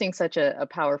casting such a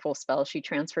powerful spell, she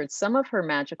transferred some of her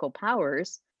magical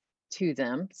powers to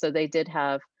them. So they did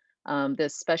have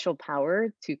this special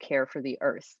power to care for the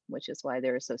earth, which is why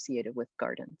they're associated with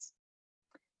gardens.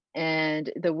 And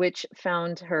the witch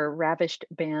found her ravished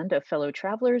band of fellow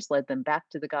travelers, led them back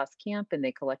to the Goth camp, and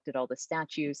they collected all the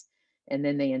statues. And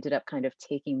then they ended up kind of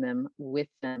taking them with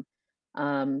them.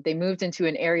 They moved into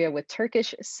an area with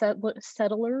Turkish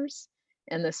settlers,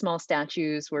 and the small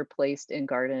statues were placed in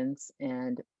gardens,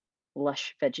 and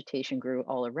lush vegetation grew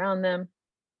all around them.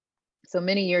 So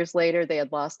many years later, they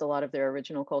had lost a lot of their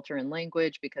original culture and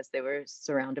language because they were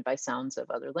surrounded by sounds of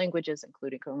other languages,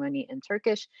 including Romani and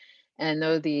Turkish. And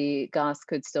though the Goths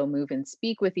could still move and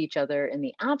speak with each other in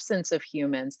the absence of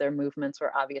humans, their movements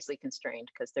were obviously constrained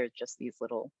because they're just these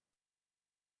little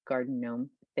garden gnome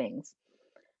things.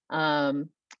 Um,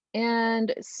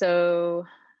 and so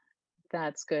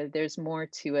that's good. There's more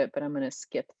to it, but I'm going to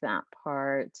skip that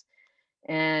part.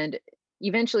 And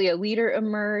eventually a leader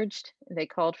emerged. They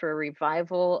called for a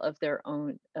revival of their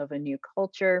own, of a new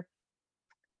culture,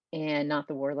 and not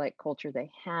the warlike culture they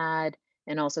had.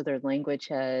 And also their language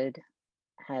had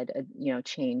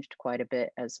changed quite a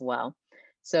bit as well.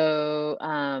 So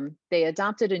they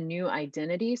adopted a new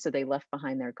identity. So they left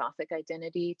behind their Gothic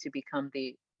identity to become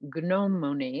the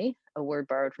gnomone, a word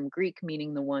borrowed from Greek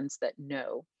meaning the ones that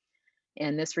know.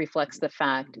 And this reflects the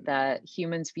fact that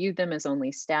humans viewed them as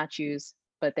only statues,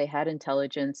 but they had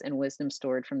intelligence and wisdom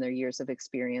stored from their years of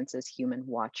experience as human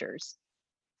watchers.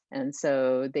 And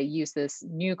so they used this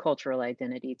new cultural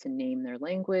identity to name their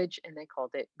language, and they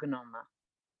called it Gnoma.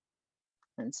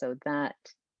 And so that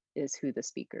is who the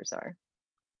speakers are.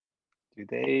 Do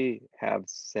they have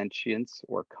sentience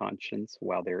or conscience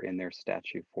while they're in their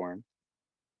statue form?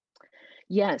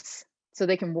 Yes. So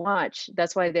they can watch.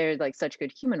 That's why they're like such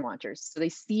good human watchers. So they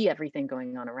see everything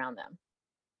going on around them.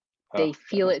 They Oh, that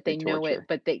feel must it, be they know it, torture.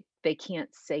 but they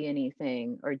can't say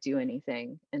anything or do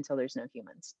anything until there's no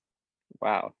humans.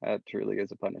 Wow, that truly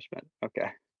is a punishment. Okay.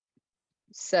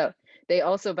 So they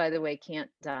also, by the way, can't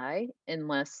die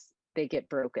unless they get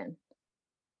broken.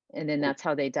 And then Ooh, that's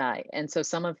how they die. And so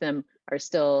some of them are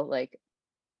still like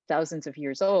thousands of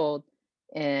years old.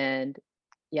 And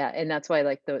yeah, and that's why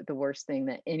like the worst thing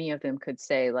that any of them could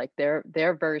say, like their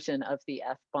version of the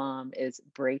F bomb is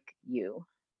break you.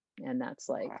 And that's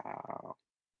like wow.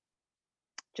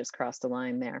 just crossed the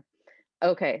line there.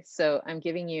 Okay, so I'm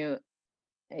giving you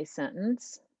a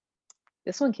sentence.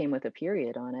 This one came with a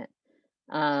period on it.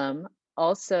 Um,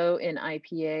 Also in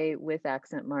IPA with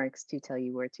accent marks to tell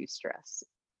you where to stress.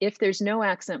 If there's no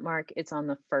accent mark, it's on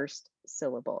the first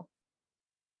syllable.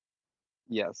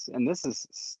 Yes, and this is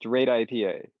straight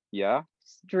IPA. Yeah? All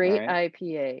Straight right.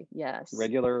 IPA, yes.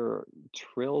 Regular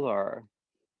trill R.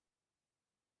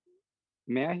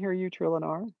 May I hear you trill an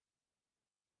R?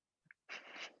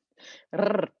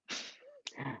 Rrr.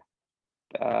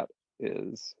 That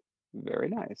is very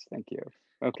nice. Thank you.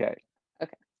 Okay.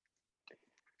 Okay.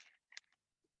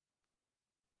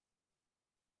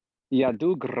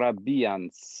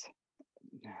 Yadugrabians.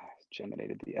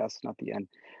 Geminated the S, not the N.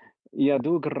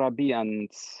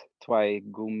 Yadugrabians twy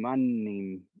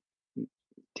gumanim.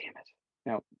 Damn it.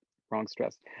 No, wrong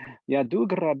stress.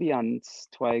 Yadugrabians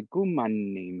twy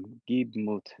gumanim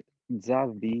gibmut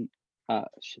zavi.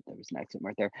 Shit, there was an accent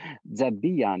right there.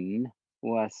 Zabian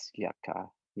wasyaka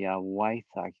ya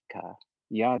waithaka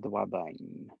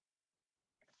yadwabain.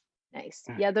 Nice.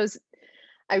 Yeah, those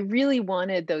I really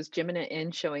wanted those Gemina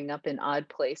N showing up in odd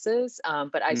places,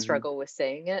 but I Hmm. struggle with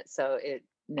saying it, so it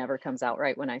never comes out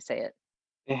right when I say it.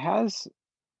 It has.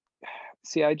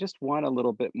 See, I just want a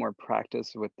little bit more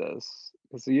practice with this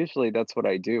because usually that's what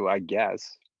I do, I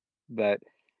guess. But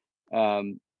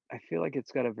I feel like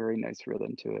it's got a very nice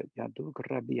rhythm to it.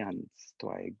 Yadugrabians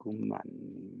twy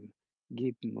gumanim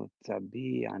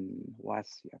Gibmutabian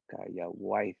wasyaka ya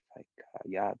wifi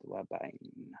yad wabain.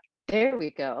 There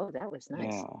we go. Oh, that was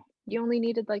nice. Yeah, You only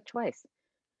needed like twice.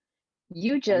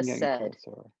 You I'm just getting said,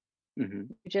 closer. Hmm.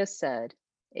 you just said,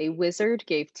 a wizard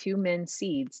gave two men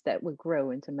seeds that would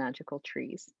grow into magical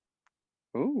trees.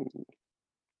 Ooh,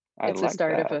 I It's a like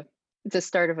start of that. a it's a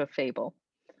start of a fable.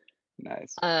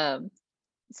 Nice. Um,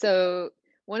 so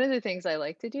one of the things I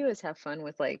like to do is have fun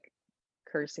with like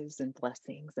curses and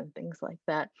blessings and things like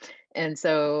that. And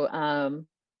so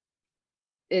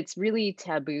it's really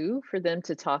taboo for them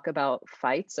to talk about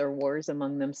fights or wars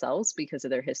among themselves because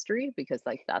of their history, because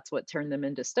like that's what turned them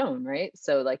into stone, right?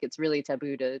 So like it's really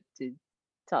taboo to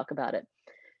talk about it.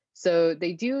 So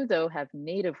they do though have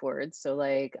native words. So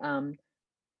like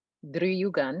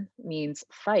Druyugan means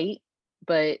fight,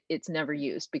 but it's never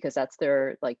used because that's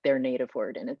their native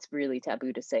word and it's really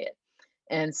taboo to say it.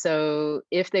 And so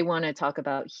if they want to talk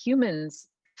about humans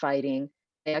fighting,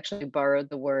 they actually borrowed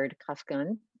the word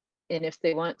Kafkan. And if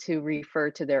they want to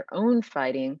refer to their own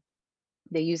fighting,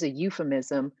 they use a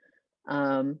euphemism,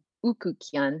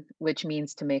 ukukyan, which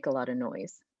means to make a lot of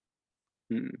noise.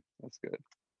 Hmm, that's good.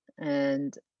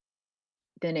 And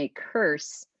then a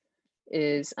curse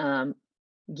is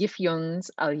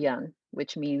Gifyon's Alyan,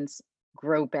 which means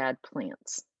grow bad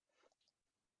plants.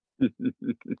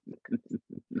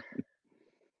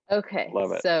 Okay,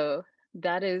 Love it. so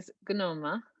that is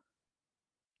Gnoma,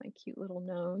 my cute little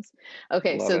nose.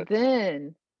 Okay, Love so it.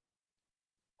 then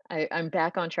I'm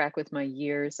back on track with my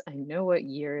years. I know what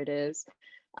year it is.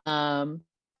 Um,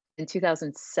 in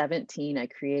 2017, I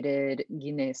created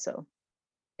Gineso.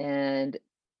 And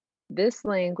this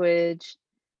language,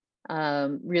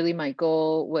 really, my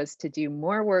goal was to do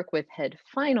more work with head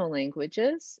final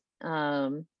languages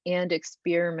and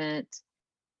experiment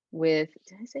with,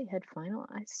 did I say head final?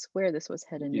 I swear this was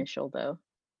head You, initial, though.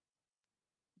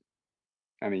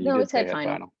 I mean, you No, did it's say head head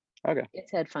final. final. Okay.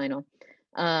 It's head final.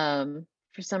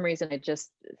 For some reason, I just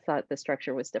thought the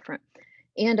structure was different.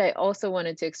 And I also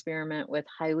wanted to experiment with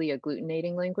highly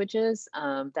agglutinating languages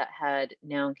that had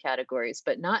noun categories,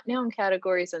 but not noun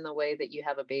categories in the way that you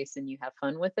have a base and you have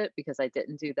fun with it, because I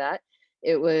didn't do that.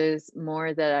 It was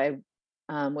more that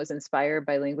I was inspired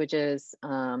by languages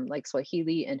like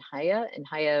Swahili and Haya. And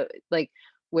Haya, like,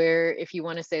 where if you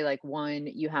want to say like one,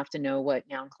 you have to know what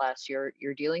noun class you're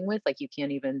dealing with. Like you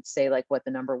can't even say like what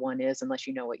the number one is unless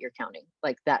you know what you're counting,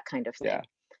 like that kind of thing. Yeah.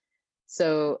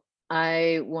 So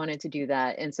I wanted to do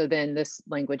that. And so then this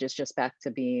language is just back to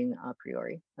being a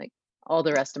priori. Like all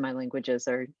the rest of my languages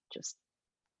are just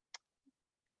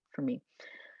for me.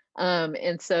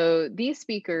 And so these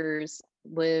speakers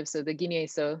live, so the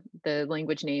Guineso, the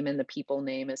language name and the people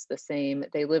name is the same.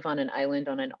 They live on an island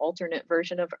on an alternate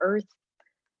version of Earth.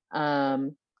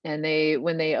 Um, and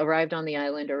when they arrived on the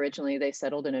island originally, they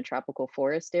settled in a tropical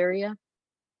forest area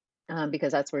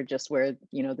because that's where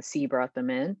the sea brought them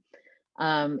in.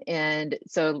 And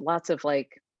so lots of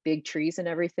like big trees and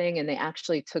everything. And they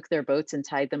actually took their boats and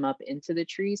tied them up into the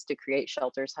trees to create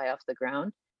shelters high off the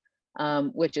ground,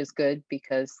 which is good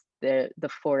because the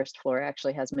forest floor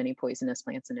actually has many poisonous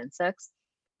plants and insects.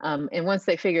 And once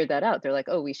they figured that out, they're like,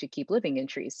 oh, we should keep living in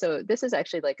trees. So this is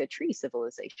actually like a tree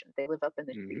civilization. They live up in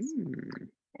the trees Mm,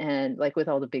 and like with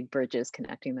all the big bridges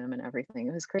connecting them and everything.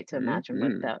 It was great to imagine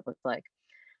what mm, that looked like.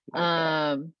 like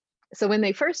that. So when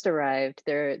they first arrived,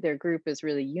 their group is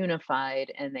really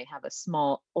unified and they have a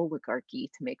small oligarchy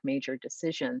to make major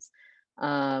decisions.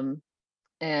 Um,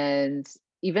 and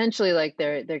eventually like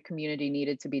their community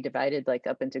needed to be divided like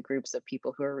up into groups of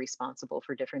people who are responsible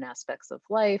for different aspects of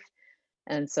life.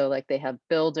 And so like they have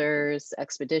builders,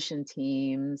 expedition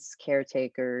teams,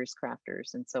 caretakers,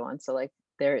 crafters, and so on. So like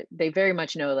they very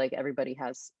much know like everybody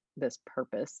has this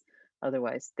purpose,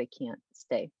 otherwise they can't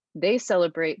stay. They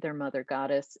celebrate their mother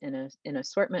goddess in an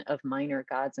assortment of minor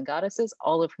gods and goddesses,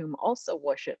 all of whom also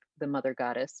worship the mother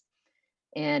goddess.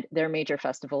 And their major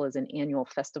festival is an annual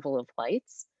festival of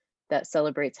lights that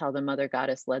celebrates how the mother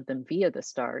goddess led them via the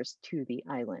stars to the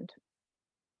island.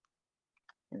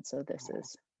 And so this Oh,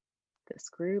 is this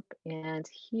group. And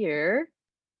here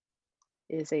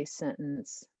is a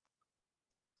sentence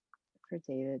for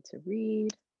David to read.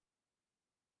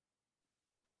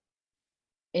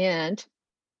 And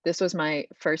this was my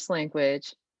first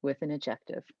language with an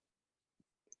adjective.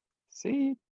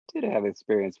 see, did have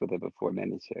experience with it before,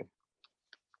 Maniche.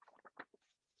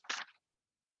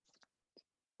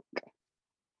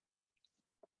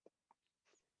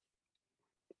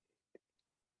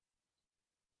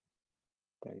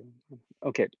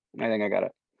 Okay, I think I got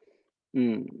it.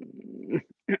 Mm.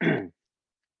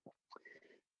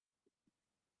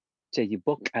 Che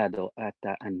bocado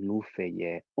ata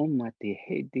anufeye omati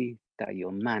hedi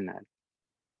tayo mana.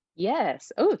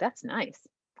 Yes. Oh, that's nice.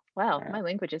 Wow, Right. my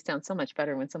languages sound so much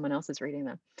better when someone else is reading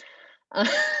them. Uh,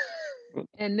 Well,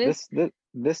 and this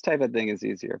this type of thing is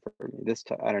easier for me.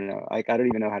 I don't know. Like I don't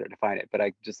even know how to define it, but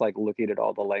I just like looking at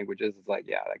all the languages. It's like,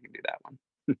 yeah, I can do that one.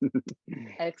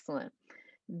 excellent.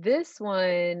 This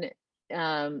one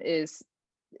is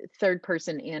third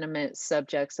person animate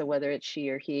subject, so whether it's she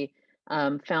or he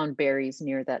found berries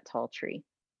near that tall tree.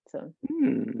 So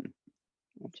Hmm,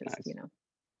 that's just, nice.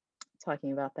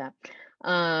 talking about that.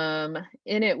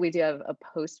 In it, we do have a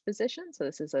post position. So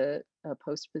this is a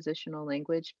post positional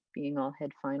language, being all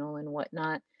head final and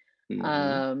whatnot. Hmm.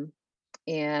 Um,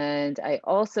 and I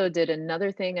also did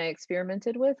another thing I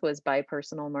experimented with was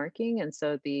bipersonal marking. And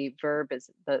so the verb is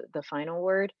the final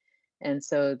word. And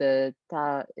so the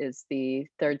ta is the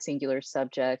third singular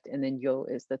subject, and then yo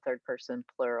is the third person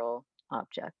plural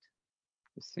object.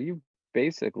 So you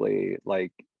basically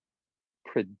like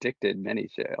predicted Many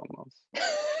almost.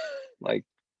 Like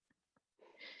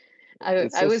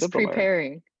it's I so was similar.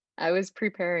 preparing. I was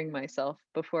preparing myself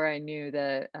before I knew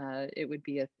that it would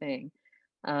be a thing.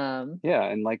 Um, Yeah,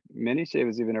 and like Many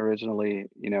was even originally,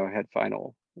 head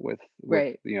final with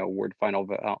right. word final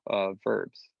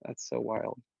verbs. That's so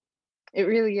wild. It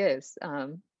really is.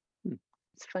 Hmm.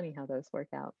 It's funny how those work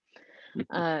out.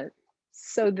 Uh,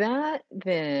 so that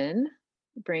then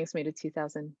brings me to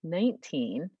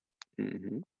 2019,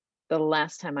 Hmm. the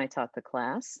last time I taught the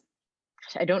class.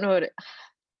 I don't know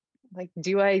like,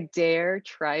 do I dare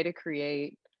try to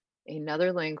create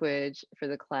another language for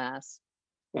the class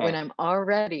when Oh. I'm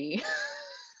already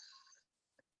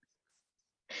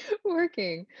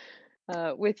working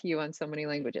with you on so many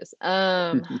languages?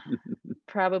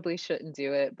 Probably shouldn't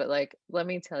do it, but like, let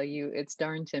me tell you, it's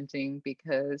darn tempting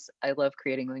because I love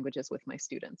creating languages with my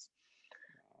students.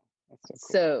 That's so cool.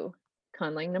 So,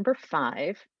 conlang number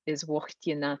 5 is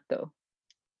Wohtinato.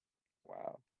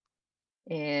 Wow.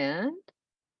 And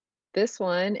this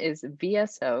one is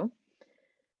VSO.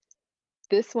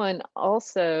 This one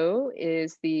also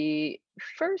is the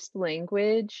first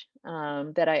language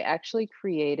that I actually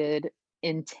created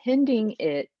intending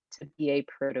it to be a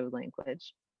proto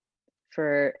language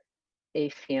for a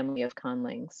family of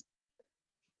conlings.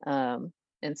 Um,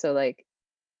 and so, like,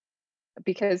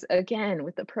 because again,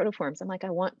 with the protoforms, I'm like, I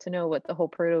want to know what the whole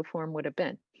protoform would have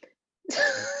been.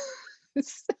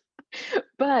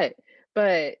 but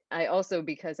but I also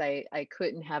because I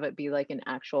couldn't have it be like an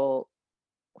actual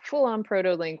full on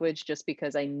proto language just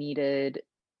because I needed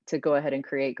to go ahead and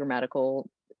create grammatical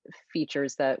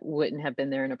features that wouldn't have been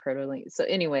there in a proto language. So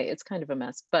anyway, it's kind of a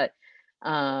mess, but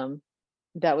um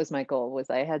that was my goal was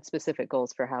I had specific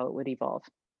goals for how it would evolve.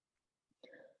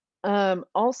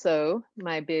 Also,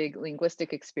 my big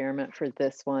linguistic experiment for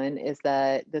this one is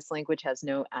that this language has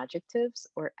no adjectives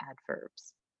or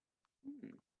adverbs.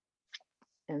 Hmm.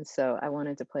 And so I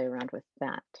wanted to play around with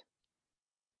that.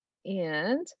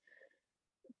 And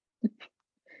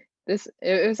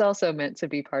it was also meant to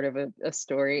be part of a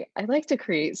story. I like to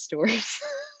create stories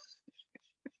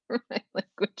for my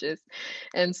languages.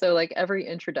 And so like every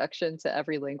introduction to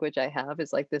every language I have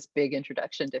is like this big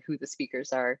introduction to who the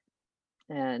speakers are.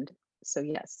 And so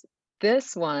yes,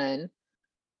 this one,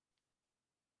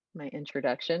 my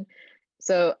introduction.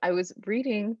 So I was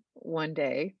reading one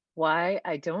day, why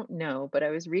I don't know, but I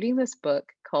was reading this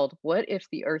book called What If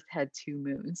the Earth Had Two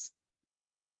Moons?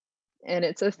 And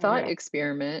it's a Oh thought yeah.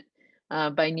 experiment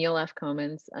by Neil F.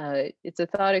 Comans. It's a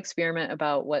thought experiment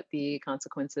about what the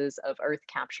consequences of Earth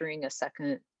capturing a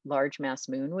second large mass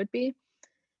moon would be.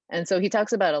 And so he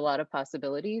talks about a lot of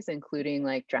possibilities, including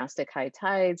like drastic high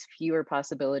tides, fewer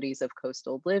possibilities of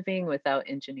coastal living without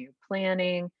engineered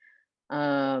planning,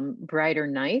 brighter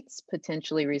nights,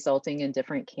 potentially resulting in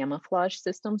different camouflage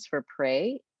systems for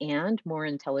prey and more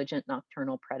intelligent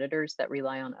nocturnal predators that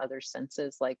rely on other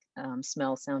senses like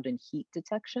smell, sound, and heat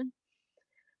detection.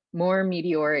 More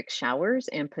meteoric showers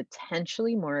and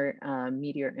potentially more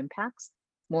meteor impacts,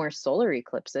 more solar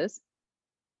eclipses,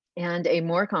 and a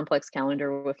more complex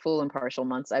calendar with full and partial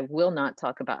months. I will not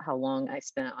talk about how long I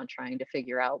spent on trying to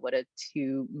figure out what a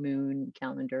two moon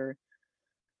calendar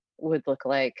would look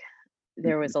like.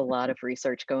 There was a lot of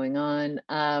research going on.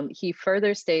 He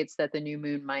further states that the new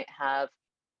moon might have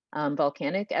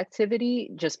volcanic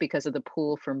activity just because of the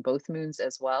pull from both moons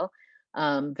as well,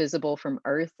 visible from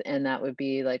Earth, and that would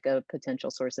be like a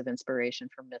potential source of inspiration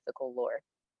for mythical lore.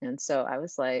 And so I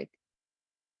was like,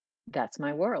 that's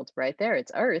my world right there.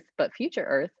 It's Earth, but future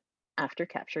Earth after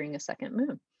capturing a second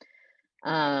moon.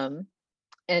 Nice. Um,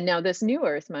 and now, this new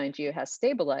Earth, mind you, has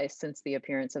stabilized since the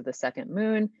appearance of the second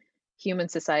moon. Human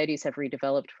societies have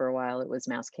redeveloped for a while. It was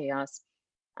mass chaos.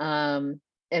 Um,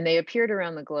 and they appeared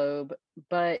around the globe,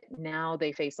 but now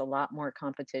they face a lot more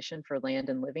competition for land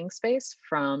and living space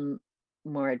from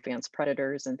more advanced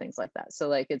predators and things like that. So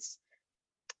like it's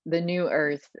the new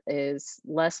Earth is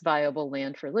less viable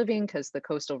land for living because the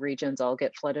coastal regions all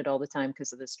get flooded all the time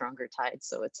because of the stronger tides.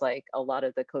 So it's like a lot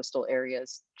of the coastal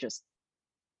areas just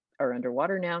are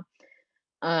underwater now.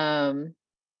 Um,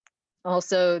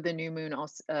 Also, the new moon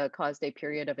also caused a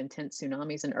period of intense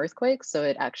tsunamis and earthquakes. So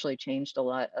it actually changed a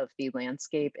lot of the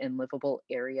landscape and livable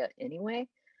area anyway.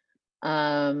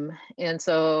 And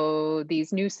so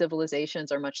these new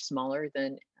civilizations are much smaller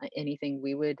than anything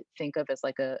we would think of as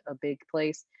like a big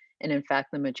place. And in fact,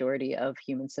 the majority of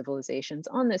human civilizations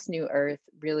on this new earth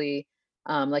really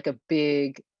like a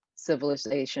big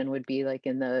civilization would be like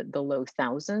in the low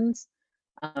thousands.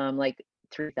 Like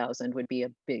 3,000 would be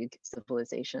a big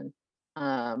civilization.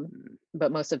 Mm.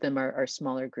 But most of them are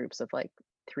smaller groups of like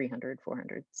 300,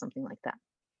 400, something like that.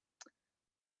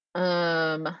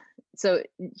 Um, so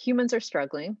humans are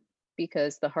struggling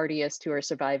because the hardiest who are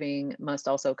surviving must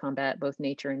also combat both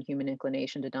nature and human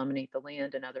inclination to dominate the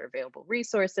land and other available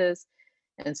resources.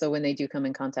 And so when they do come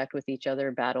in contact with each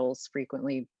other, battles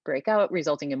frequently break out,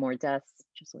 resulting in more deaths,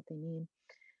 which is what they need.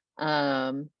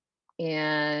 Um,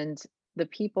 and the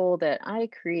people that I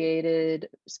created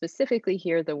specifically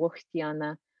here, the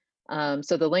Wokhtiana,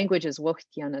 so the language is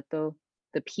Wokhtiana, though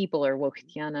the people are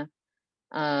Wokhtiana.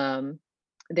 Um,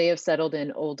 they have settled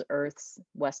in Old Earth's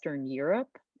Western Europe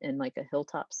in like a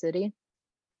hilltop city.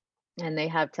 And they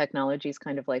have technologies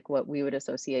kind of like what we would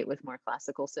associate with more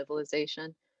classical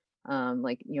civilization,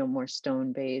 like, you know, more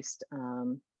stone based.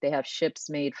 They have ships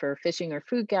made for fishing or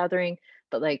food gathering,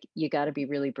 but like you got to be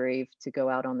really brave to go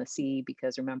out on the sea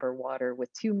because remember, water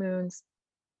with two moons,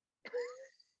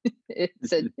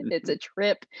 it's a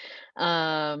trip.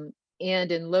 Um,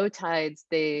 and in low tides,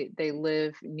 they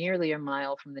live nearly a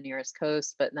mile from the nearest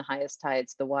coast, but in the highest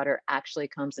tides, the water actually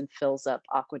comes and fills up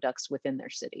aqueducts within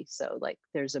their city. So like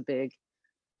there's a big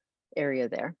area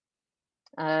there.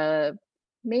 Uh,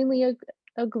 Mainly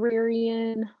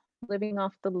agrarian, living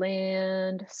off the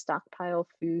land, stockpile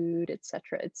food,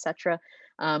 etc., etc.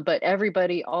 But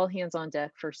everybody, all hands on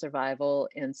deck for survival.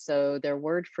 And so their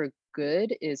word for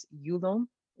good is yulom,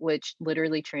 which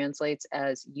literally translates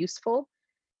as useful.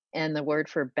 And the word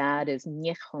for bad is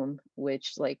niechom,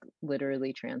 which like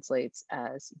literally translates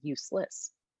as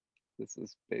useless. This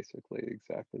is basically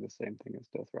exactly the same thing as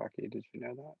Dothraki. Did you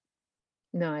know that?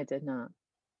 No, I did not.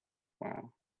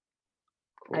 Wow,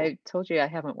 cool. I told you I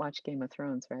haven't watched Game of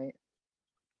Thrones, right?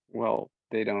 Well,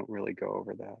 they don't really go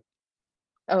over that.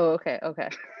 Oh, okay, okay.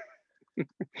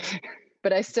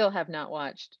 But I still have not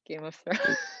watched Game of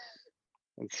Thrones.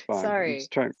 That's fine. Sorry,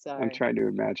 I'm sorry. trying to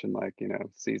imagine like,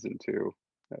 season 2,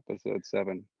 episode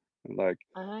 7. And like,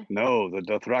 I no, the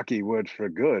Dothraki word for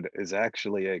good is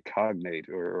actually a cognate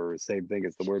or same thing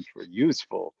as the word for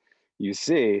useful. You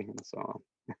see, and so on.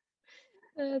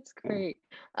 That's Yeah, great.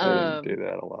 they didn't do Um,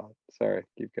 that a lot. Sorry,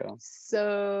 keep going.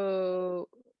 so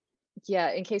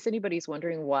yeah, in case anybody's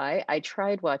wondering why, I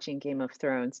tried watching Game of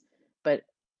Thrones, but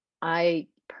I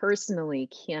personally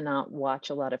cannot watch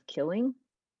a lot of killing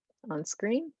on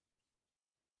screen.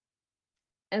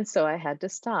 And so I had to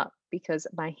stop because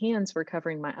my hands were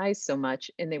covering my eyes so much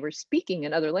and they were speaking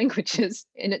in other languages.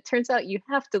 And it turns out you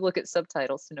have to look at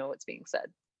subtitles to know what's being said.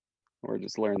 Or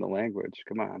just learn the language.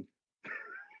 Come on.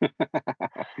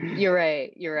 You're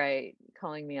right. You're right.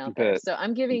 Calling me out there. But So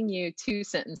I'm giving you two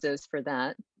sentences for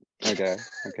that. okay,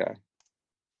 okay.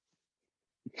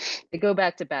 They go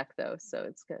back to back though, so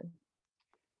it's good.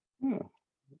 Oh,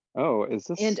 oh, is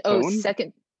this And oh,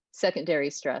 toned? secondary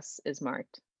stress is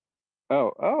marked.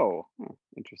 Oh, oh, huh,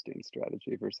 interesting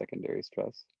strategy for secondary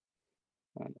stress.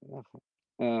 Uh,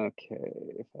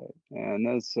 Okay, and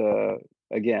that's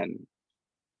again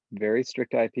very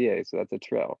strict IPA, so that's a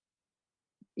trail.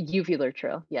 Uvular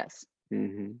trill, yes.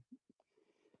 Hmm.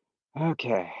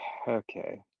 Okay,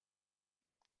 okay.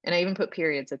 And I even put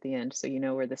periods at the end so you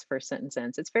know where this first sentence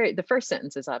ends. It's very the first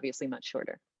sentence is obviously much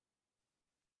shorter.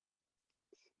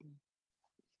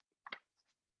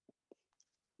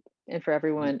 And for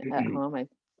everyone at home, I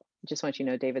just want you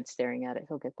to know David's staring at it.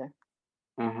 He'll get there.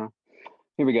 Uh-huh.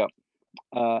 Here we go.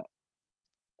 Uh,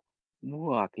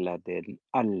 Muakladen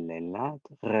allelat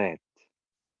ret.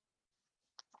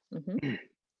 Hmm. Damn it!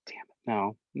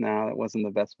 No, no, that wasn't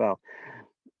the best spell.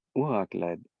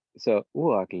 Uaklad. So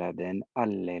uakladen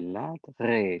allelat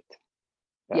ret.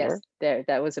 Yes, Better. there.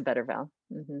 That was a better vowel.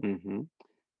 Mm-hmm.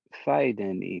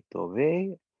 Faiden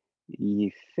itove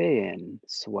yifeen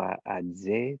swa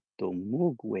adze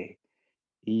tomugwe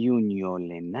junio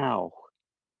lenauch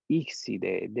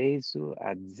ixide desu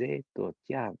adze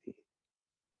totiavi.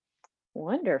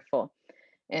 Wonderful.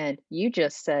 And you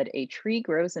just said a tree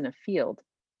grows in a field.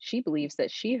 She believes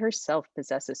that she herself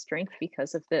possesses strength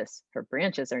because of this. Her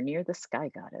branches are near the sky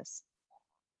goddess.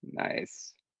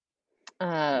 Nice. Um,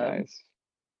 Nice.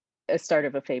 a start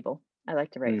of a fable. I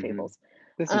like to write Hmm. fables.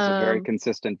 This is a very Um,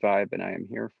 consistent vibe, and I am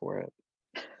here for it.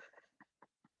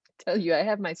 tell you, I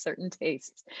have my certain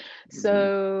tastes. Hmm.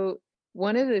 So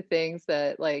one of the things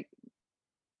that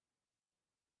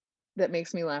that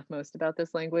makes me laugh most about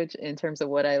this language in terms of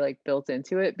what I like built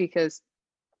into it, because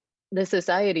the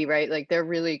society, right? Like they're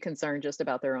really concerned just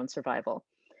about their own survival.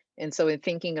 And so in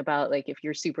thinking about like if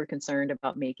you're super concerned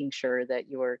about making sure that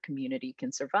your community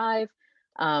can survive,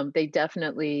 they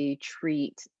definitely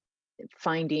treat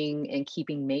finding and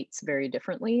keeping mates very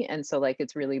differently. And so like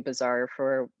it's really bizarre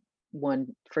for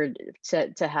one for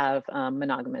to have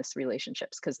monogamous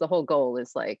relationships, because the whole goal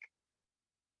is like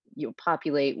you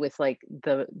populate with like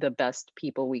the best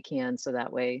people we can, so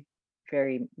that way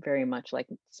very much like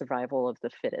survival of the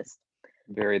fittest.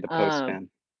 Very the um postman.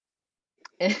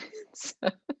 and so,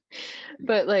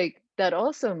 but like that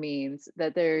also means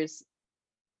that there's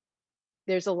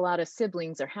a lot of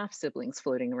siblings or half siblings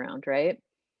floating around, right?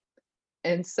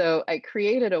 And so I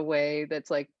created a way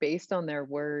that's like based on their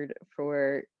word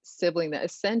for sibling, that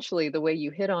essentially the way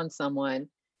you hit on someone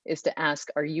is to ask,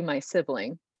 are you my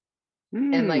sibling?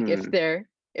 And like Hmm.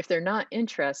 if they're not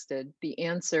interested, the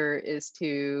answer is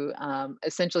to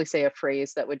essentially say a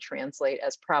phrase that would translate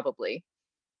as probably.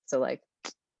 So like,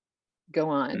 go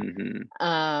on.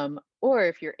 Hmm. Or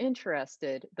if you're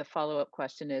interested, the follow-up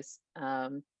question is,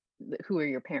 who are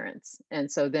your parents?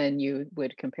 And so then you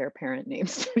would compare parent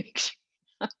names to make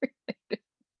sure.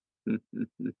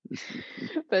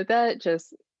 But that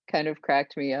just kind of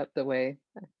cracked me up the way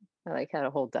I like had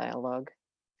a whole dialogue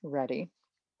ready.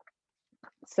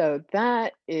 So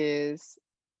that is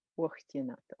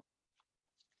Wohtinato,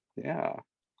 Yeah.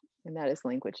 and that is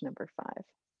language number 5.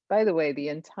 By the way, the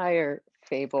entire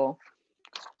fable,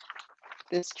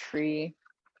 this tree,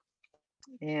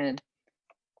 and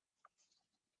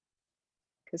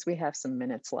because we have some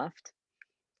minutes left,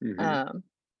 Hmm. um,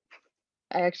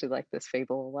 I actually like this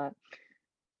fable a lot.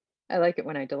 I like it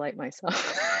when I delight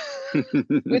myself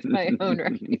with my own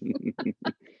writing.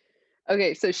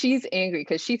 Okay, so she's angry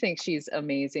because she thinks she's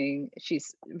amazing.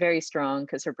 She's very strong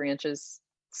because her branch is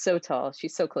so tall.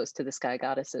 She's so close to the sky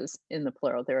goddesses in the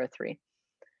plural. There are three.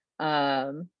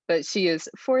 But she is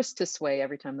forced to sway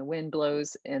every time the wind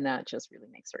blows, and that just really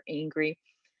makes her angry.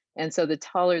 And so the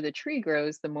taller the tree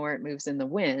grows, the more it moves in the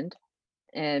wind.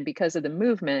 And because of the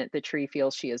movement, the tree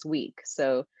feels she is weak.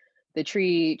 So the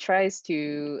tree tries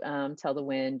to tell the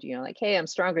wind, like, hey, I'm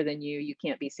stronger than you. You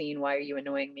can't be seen. Why are you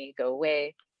annoying me? Go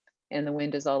away. And the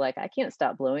wind is all like, I can't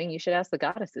stop blowing. You should ask the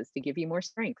goddesses to give you more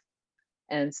strength.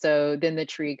 And so then the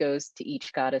tree goes to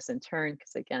each goddess in turn,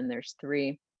 because again, there's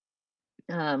three.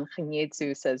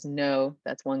 Hanyetsu says no,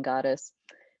 that's one goddess.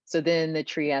 So then the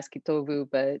tree asks Kitovu,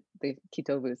 but the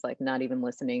Kitovu is like not even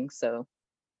listening. So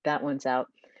that one's out.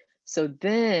 So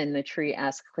then the tree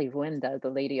asks Clevelinda, the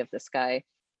lady of the sky.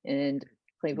 And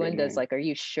Good Clevelinda is name. like, are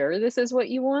you sure this is what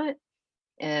you want?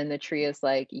 And the tree is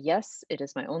like, yes, it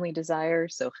is my only desire.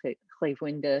 So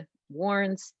Clevelinda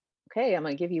warns, okay, I'm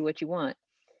going to give you what you want.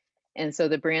 And so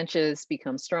the branches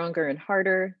become stronger and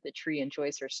harder. The tree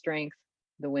enjoys her strength.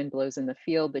 The wind blows in the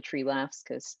field. The tree laughs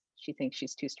because she thinks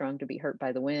she's too strong to be hurt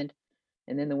by the wind.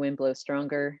 And then the wind blows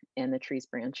stronger, and the tree's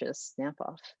branches snap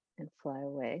off and fly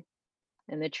away.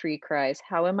 And the tree cries,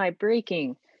 how am I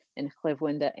breaking? And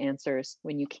Clevwinda answers,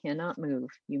 when you cannot move,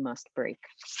 you must break.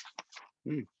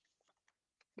 Mm,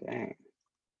 dang,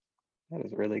 that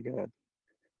is really good.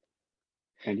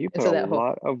 And you And put so a that whole,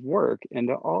 lot of work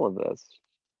into all of this.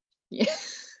 yeah.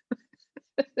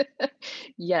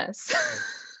 Yes.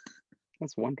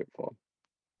 That's wonderful.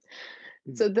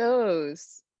 Mm. So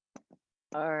those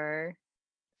are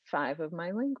 5 of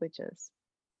my languages.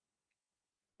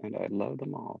 And I love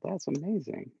them all. That's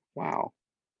amazing. Wow.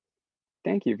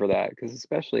 Thank you for that, because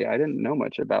especially I didn't know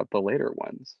much about the later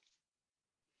ones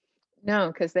No,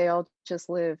 because they all just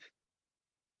live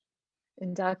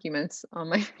in documents on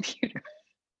my computer.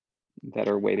 that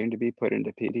are waiting to be put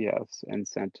into PDFs and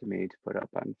sent to me to put up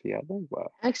on Fiat Lingua.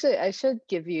 Actually, I should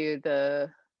give you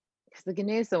because the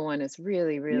Gnesa one is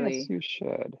really, Yes, really you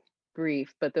should.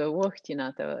 brief, but the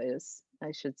Wochtinato is,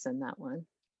 I should send that one.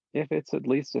 If it's at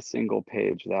least a single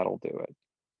page, that'll do it.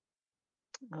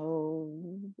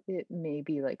 Oh, it may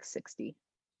be like 60.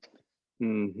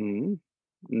 Mm-hmm.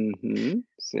 Mm-hmm.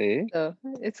 See? So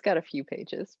it's got a few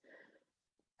pages.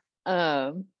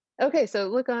 Um, okay, so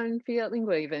look on Fiat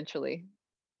Lingua eventually,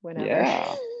 whenever.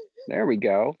 Yeah. There we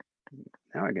go.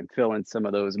 Now I can fill in some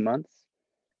of those months.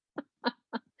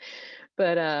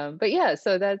 But yeah,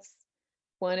 so that's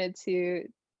wanted to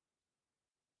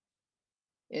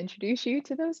introduce you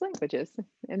to those languages.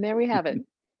 And there we have it.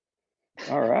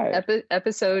 All right.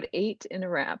 Episode 8 in a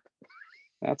wrap.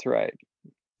 That's right.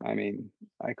 I mean,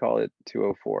 I call it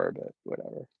 204, but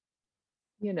whatever.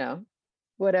 You know,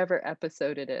 whatever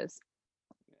episode it is.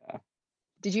 Yeah.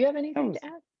 Did you have That anything was to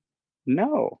add?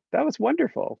 No, that was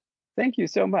wonderful. Thank you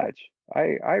so much.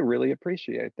 I really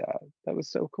appreciate that. That was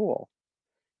so cool.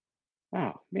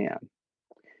 Oh, man.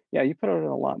 Yeah, you put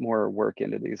a lot more work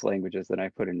into these languages than I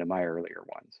put into my earlier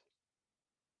ones.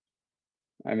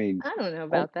 I mean, I don't know oh,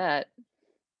 about that.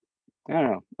 I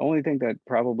don't know. Only thing that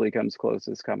probably comes close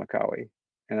is Kamakawi,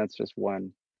 and that's just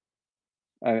one.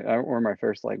 Or my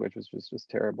first language was just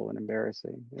terrible and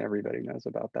embarrassing. Everybody knows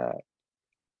about that.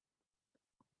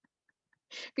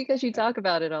 Because you Yeah. talk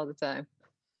about it all the time.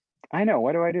 I know.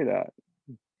 Why do I do that?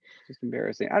 Just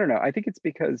embarrassing. I don't know. I think it's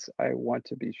because I want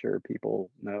to be sure people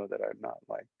know that I'm not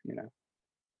like,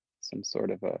 some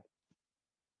sort of a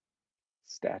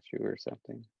statue or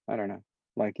something. I don't know.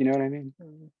 Like, you know what I mean?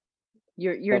 Mm.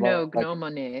 You're But no like,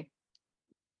 gnomone.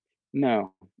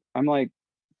 no, I'm like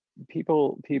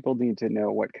people need to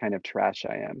know what kind of trash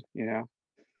I am, you know?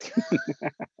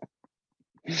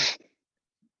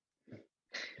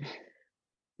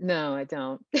 No, I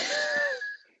don't.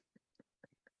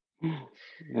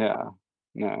 Yeah.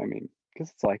 No, I mean, because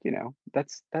it's like,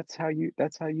 that's how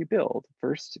you build.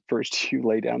 First you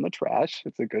lay down the trash.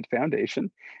 It's a good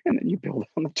foundation, and then you build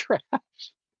on the trash.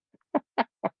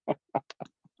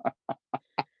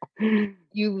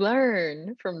 You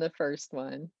learn from the first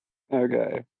one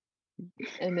Okay.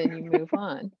 and then you move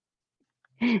on.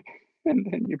 And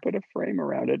then you put a frame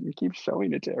around it and keep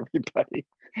showing it to everybody.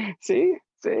 See?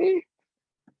 See?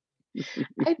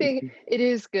 I think it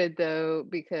is good though,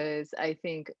 because I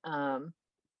think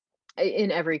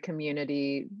in every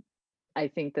community, I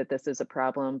think that this is a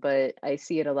problem, but I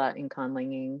see it a lot in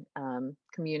conlanging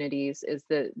communities is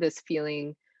that this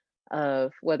feeling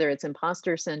of whether it's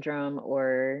imposter syndrome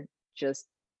or just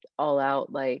all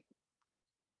out like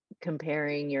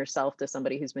comparing yourself to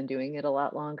somebody who's been doing it a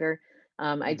lot longer.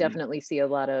 I Mhm, definitely see a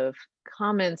lot of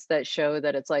comments that show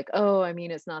that it's like, oh, I mean,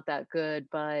 it's not that good,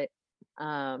 but,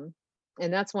 um,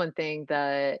 and that's one thing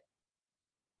that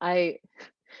I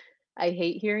I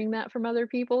hate hearing that from other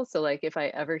people. So like if I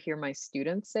ever hear my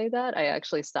students say that, I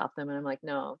actually stop them and I'm like,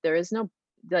 no, there is no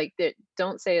like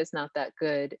don't say it's not that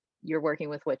good. You're working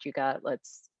with what you got.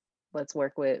 Let's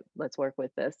work with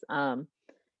this.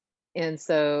 And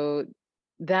so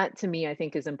that to me, I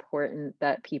think is important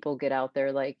that people get out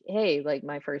there like, hey, like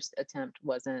my first attempt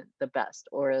wasn't the best,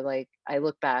 or like I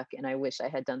look back and I wish I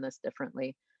had done this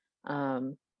differently.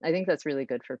 I think that's really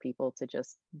good for people to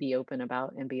just be open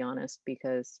about and be honest,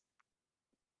 because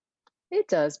it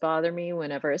does bother me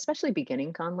whenever, especially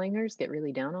beginning conlangers, get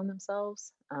really down on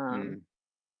themselves. mm,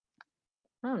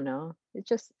 I don't know. It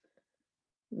just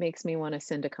makes me want to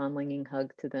send a conlanging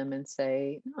hug to them and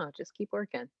say, no, just keep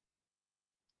working.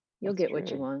 You'll that's get what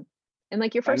you true. want. And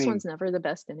like your I first mean, one's never the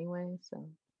best anyway. So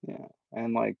yeah,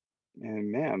 and like,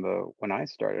 and man, but when I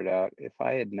started out, if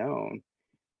I had known,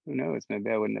 who knows,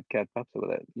 maybe I wouldn't have kept up with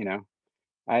it, you know?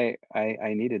 I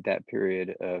needed that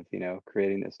period of,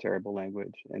 creating this terrible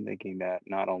language and thinking that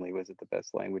not only was it the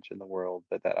best language in the world,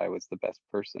 but that I was the best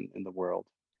person in the world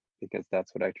because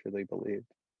that's what I truly believed.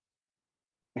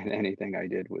 And anything I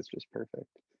did was just perfect.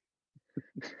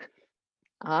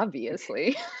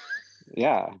 obviously,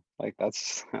 Yeah, like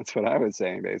that's what I was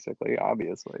saying basically,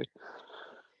 obviously.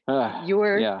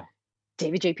 you're Yeah.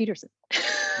 David J. Peterson,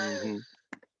 hmm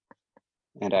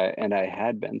And I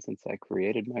had been since I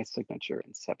created my signature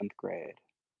in 7th grade.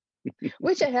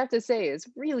 which I have to say is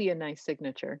really a nice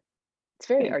signature. It's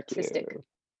very Thank artistic. you.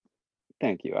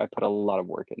 Thank you. I put a lot of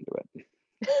work into it.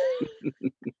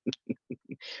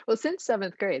 Well, since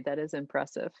seventh grade, that is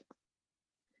impressive.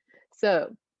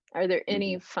 So, are there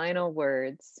any Mhm. final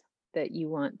words that you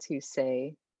want to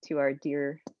say to our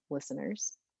dear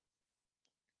listeners?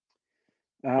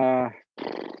 Uh,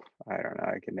 I don't know.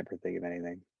 I can never think of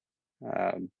anything.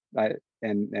 I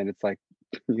and it's like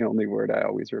the only word I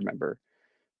always remember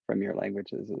from your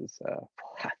languages is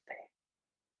 "Fíjate."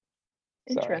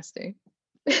 Sorry, Interesting.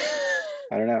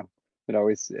 I don't know. It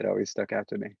always stuck out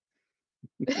to me.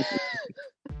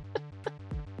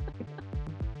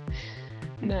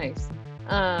 Nice.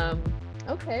 Um,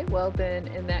 okay, well then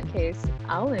in that case,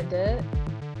 I'll end it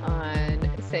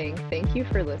on saying thank you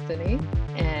for listening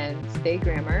and stay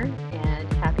grammar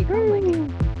and happy conlanging.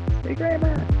 Woo! Stay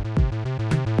grammar.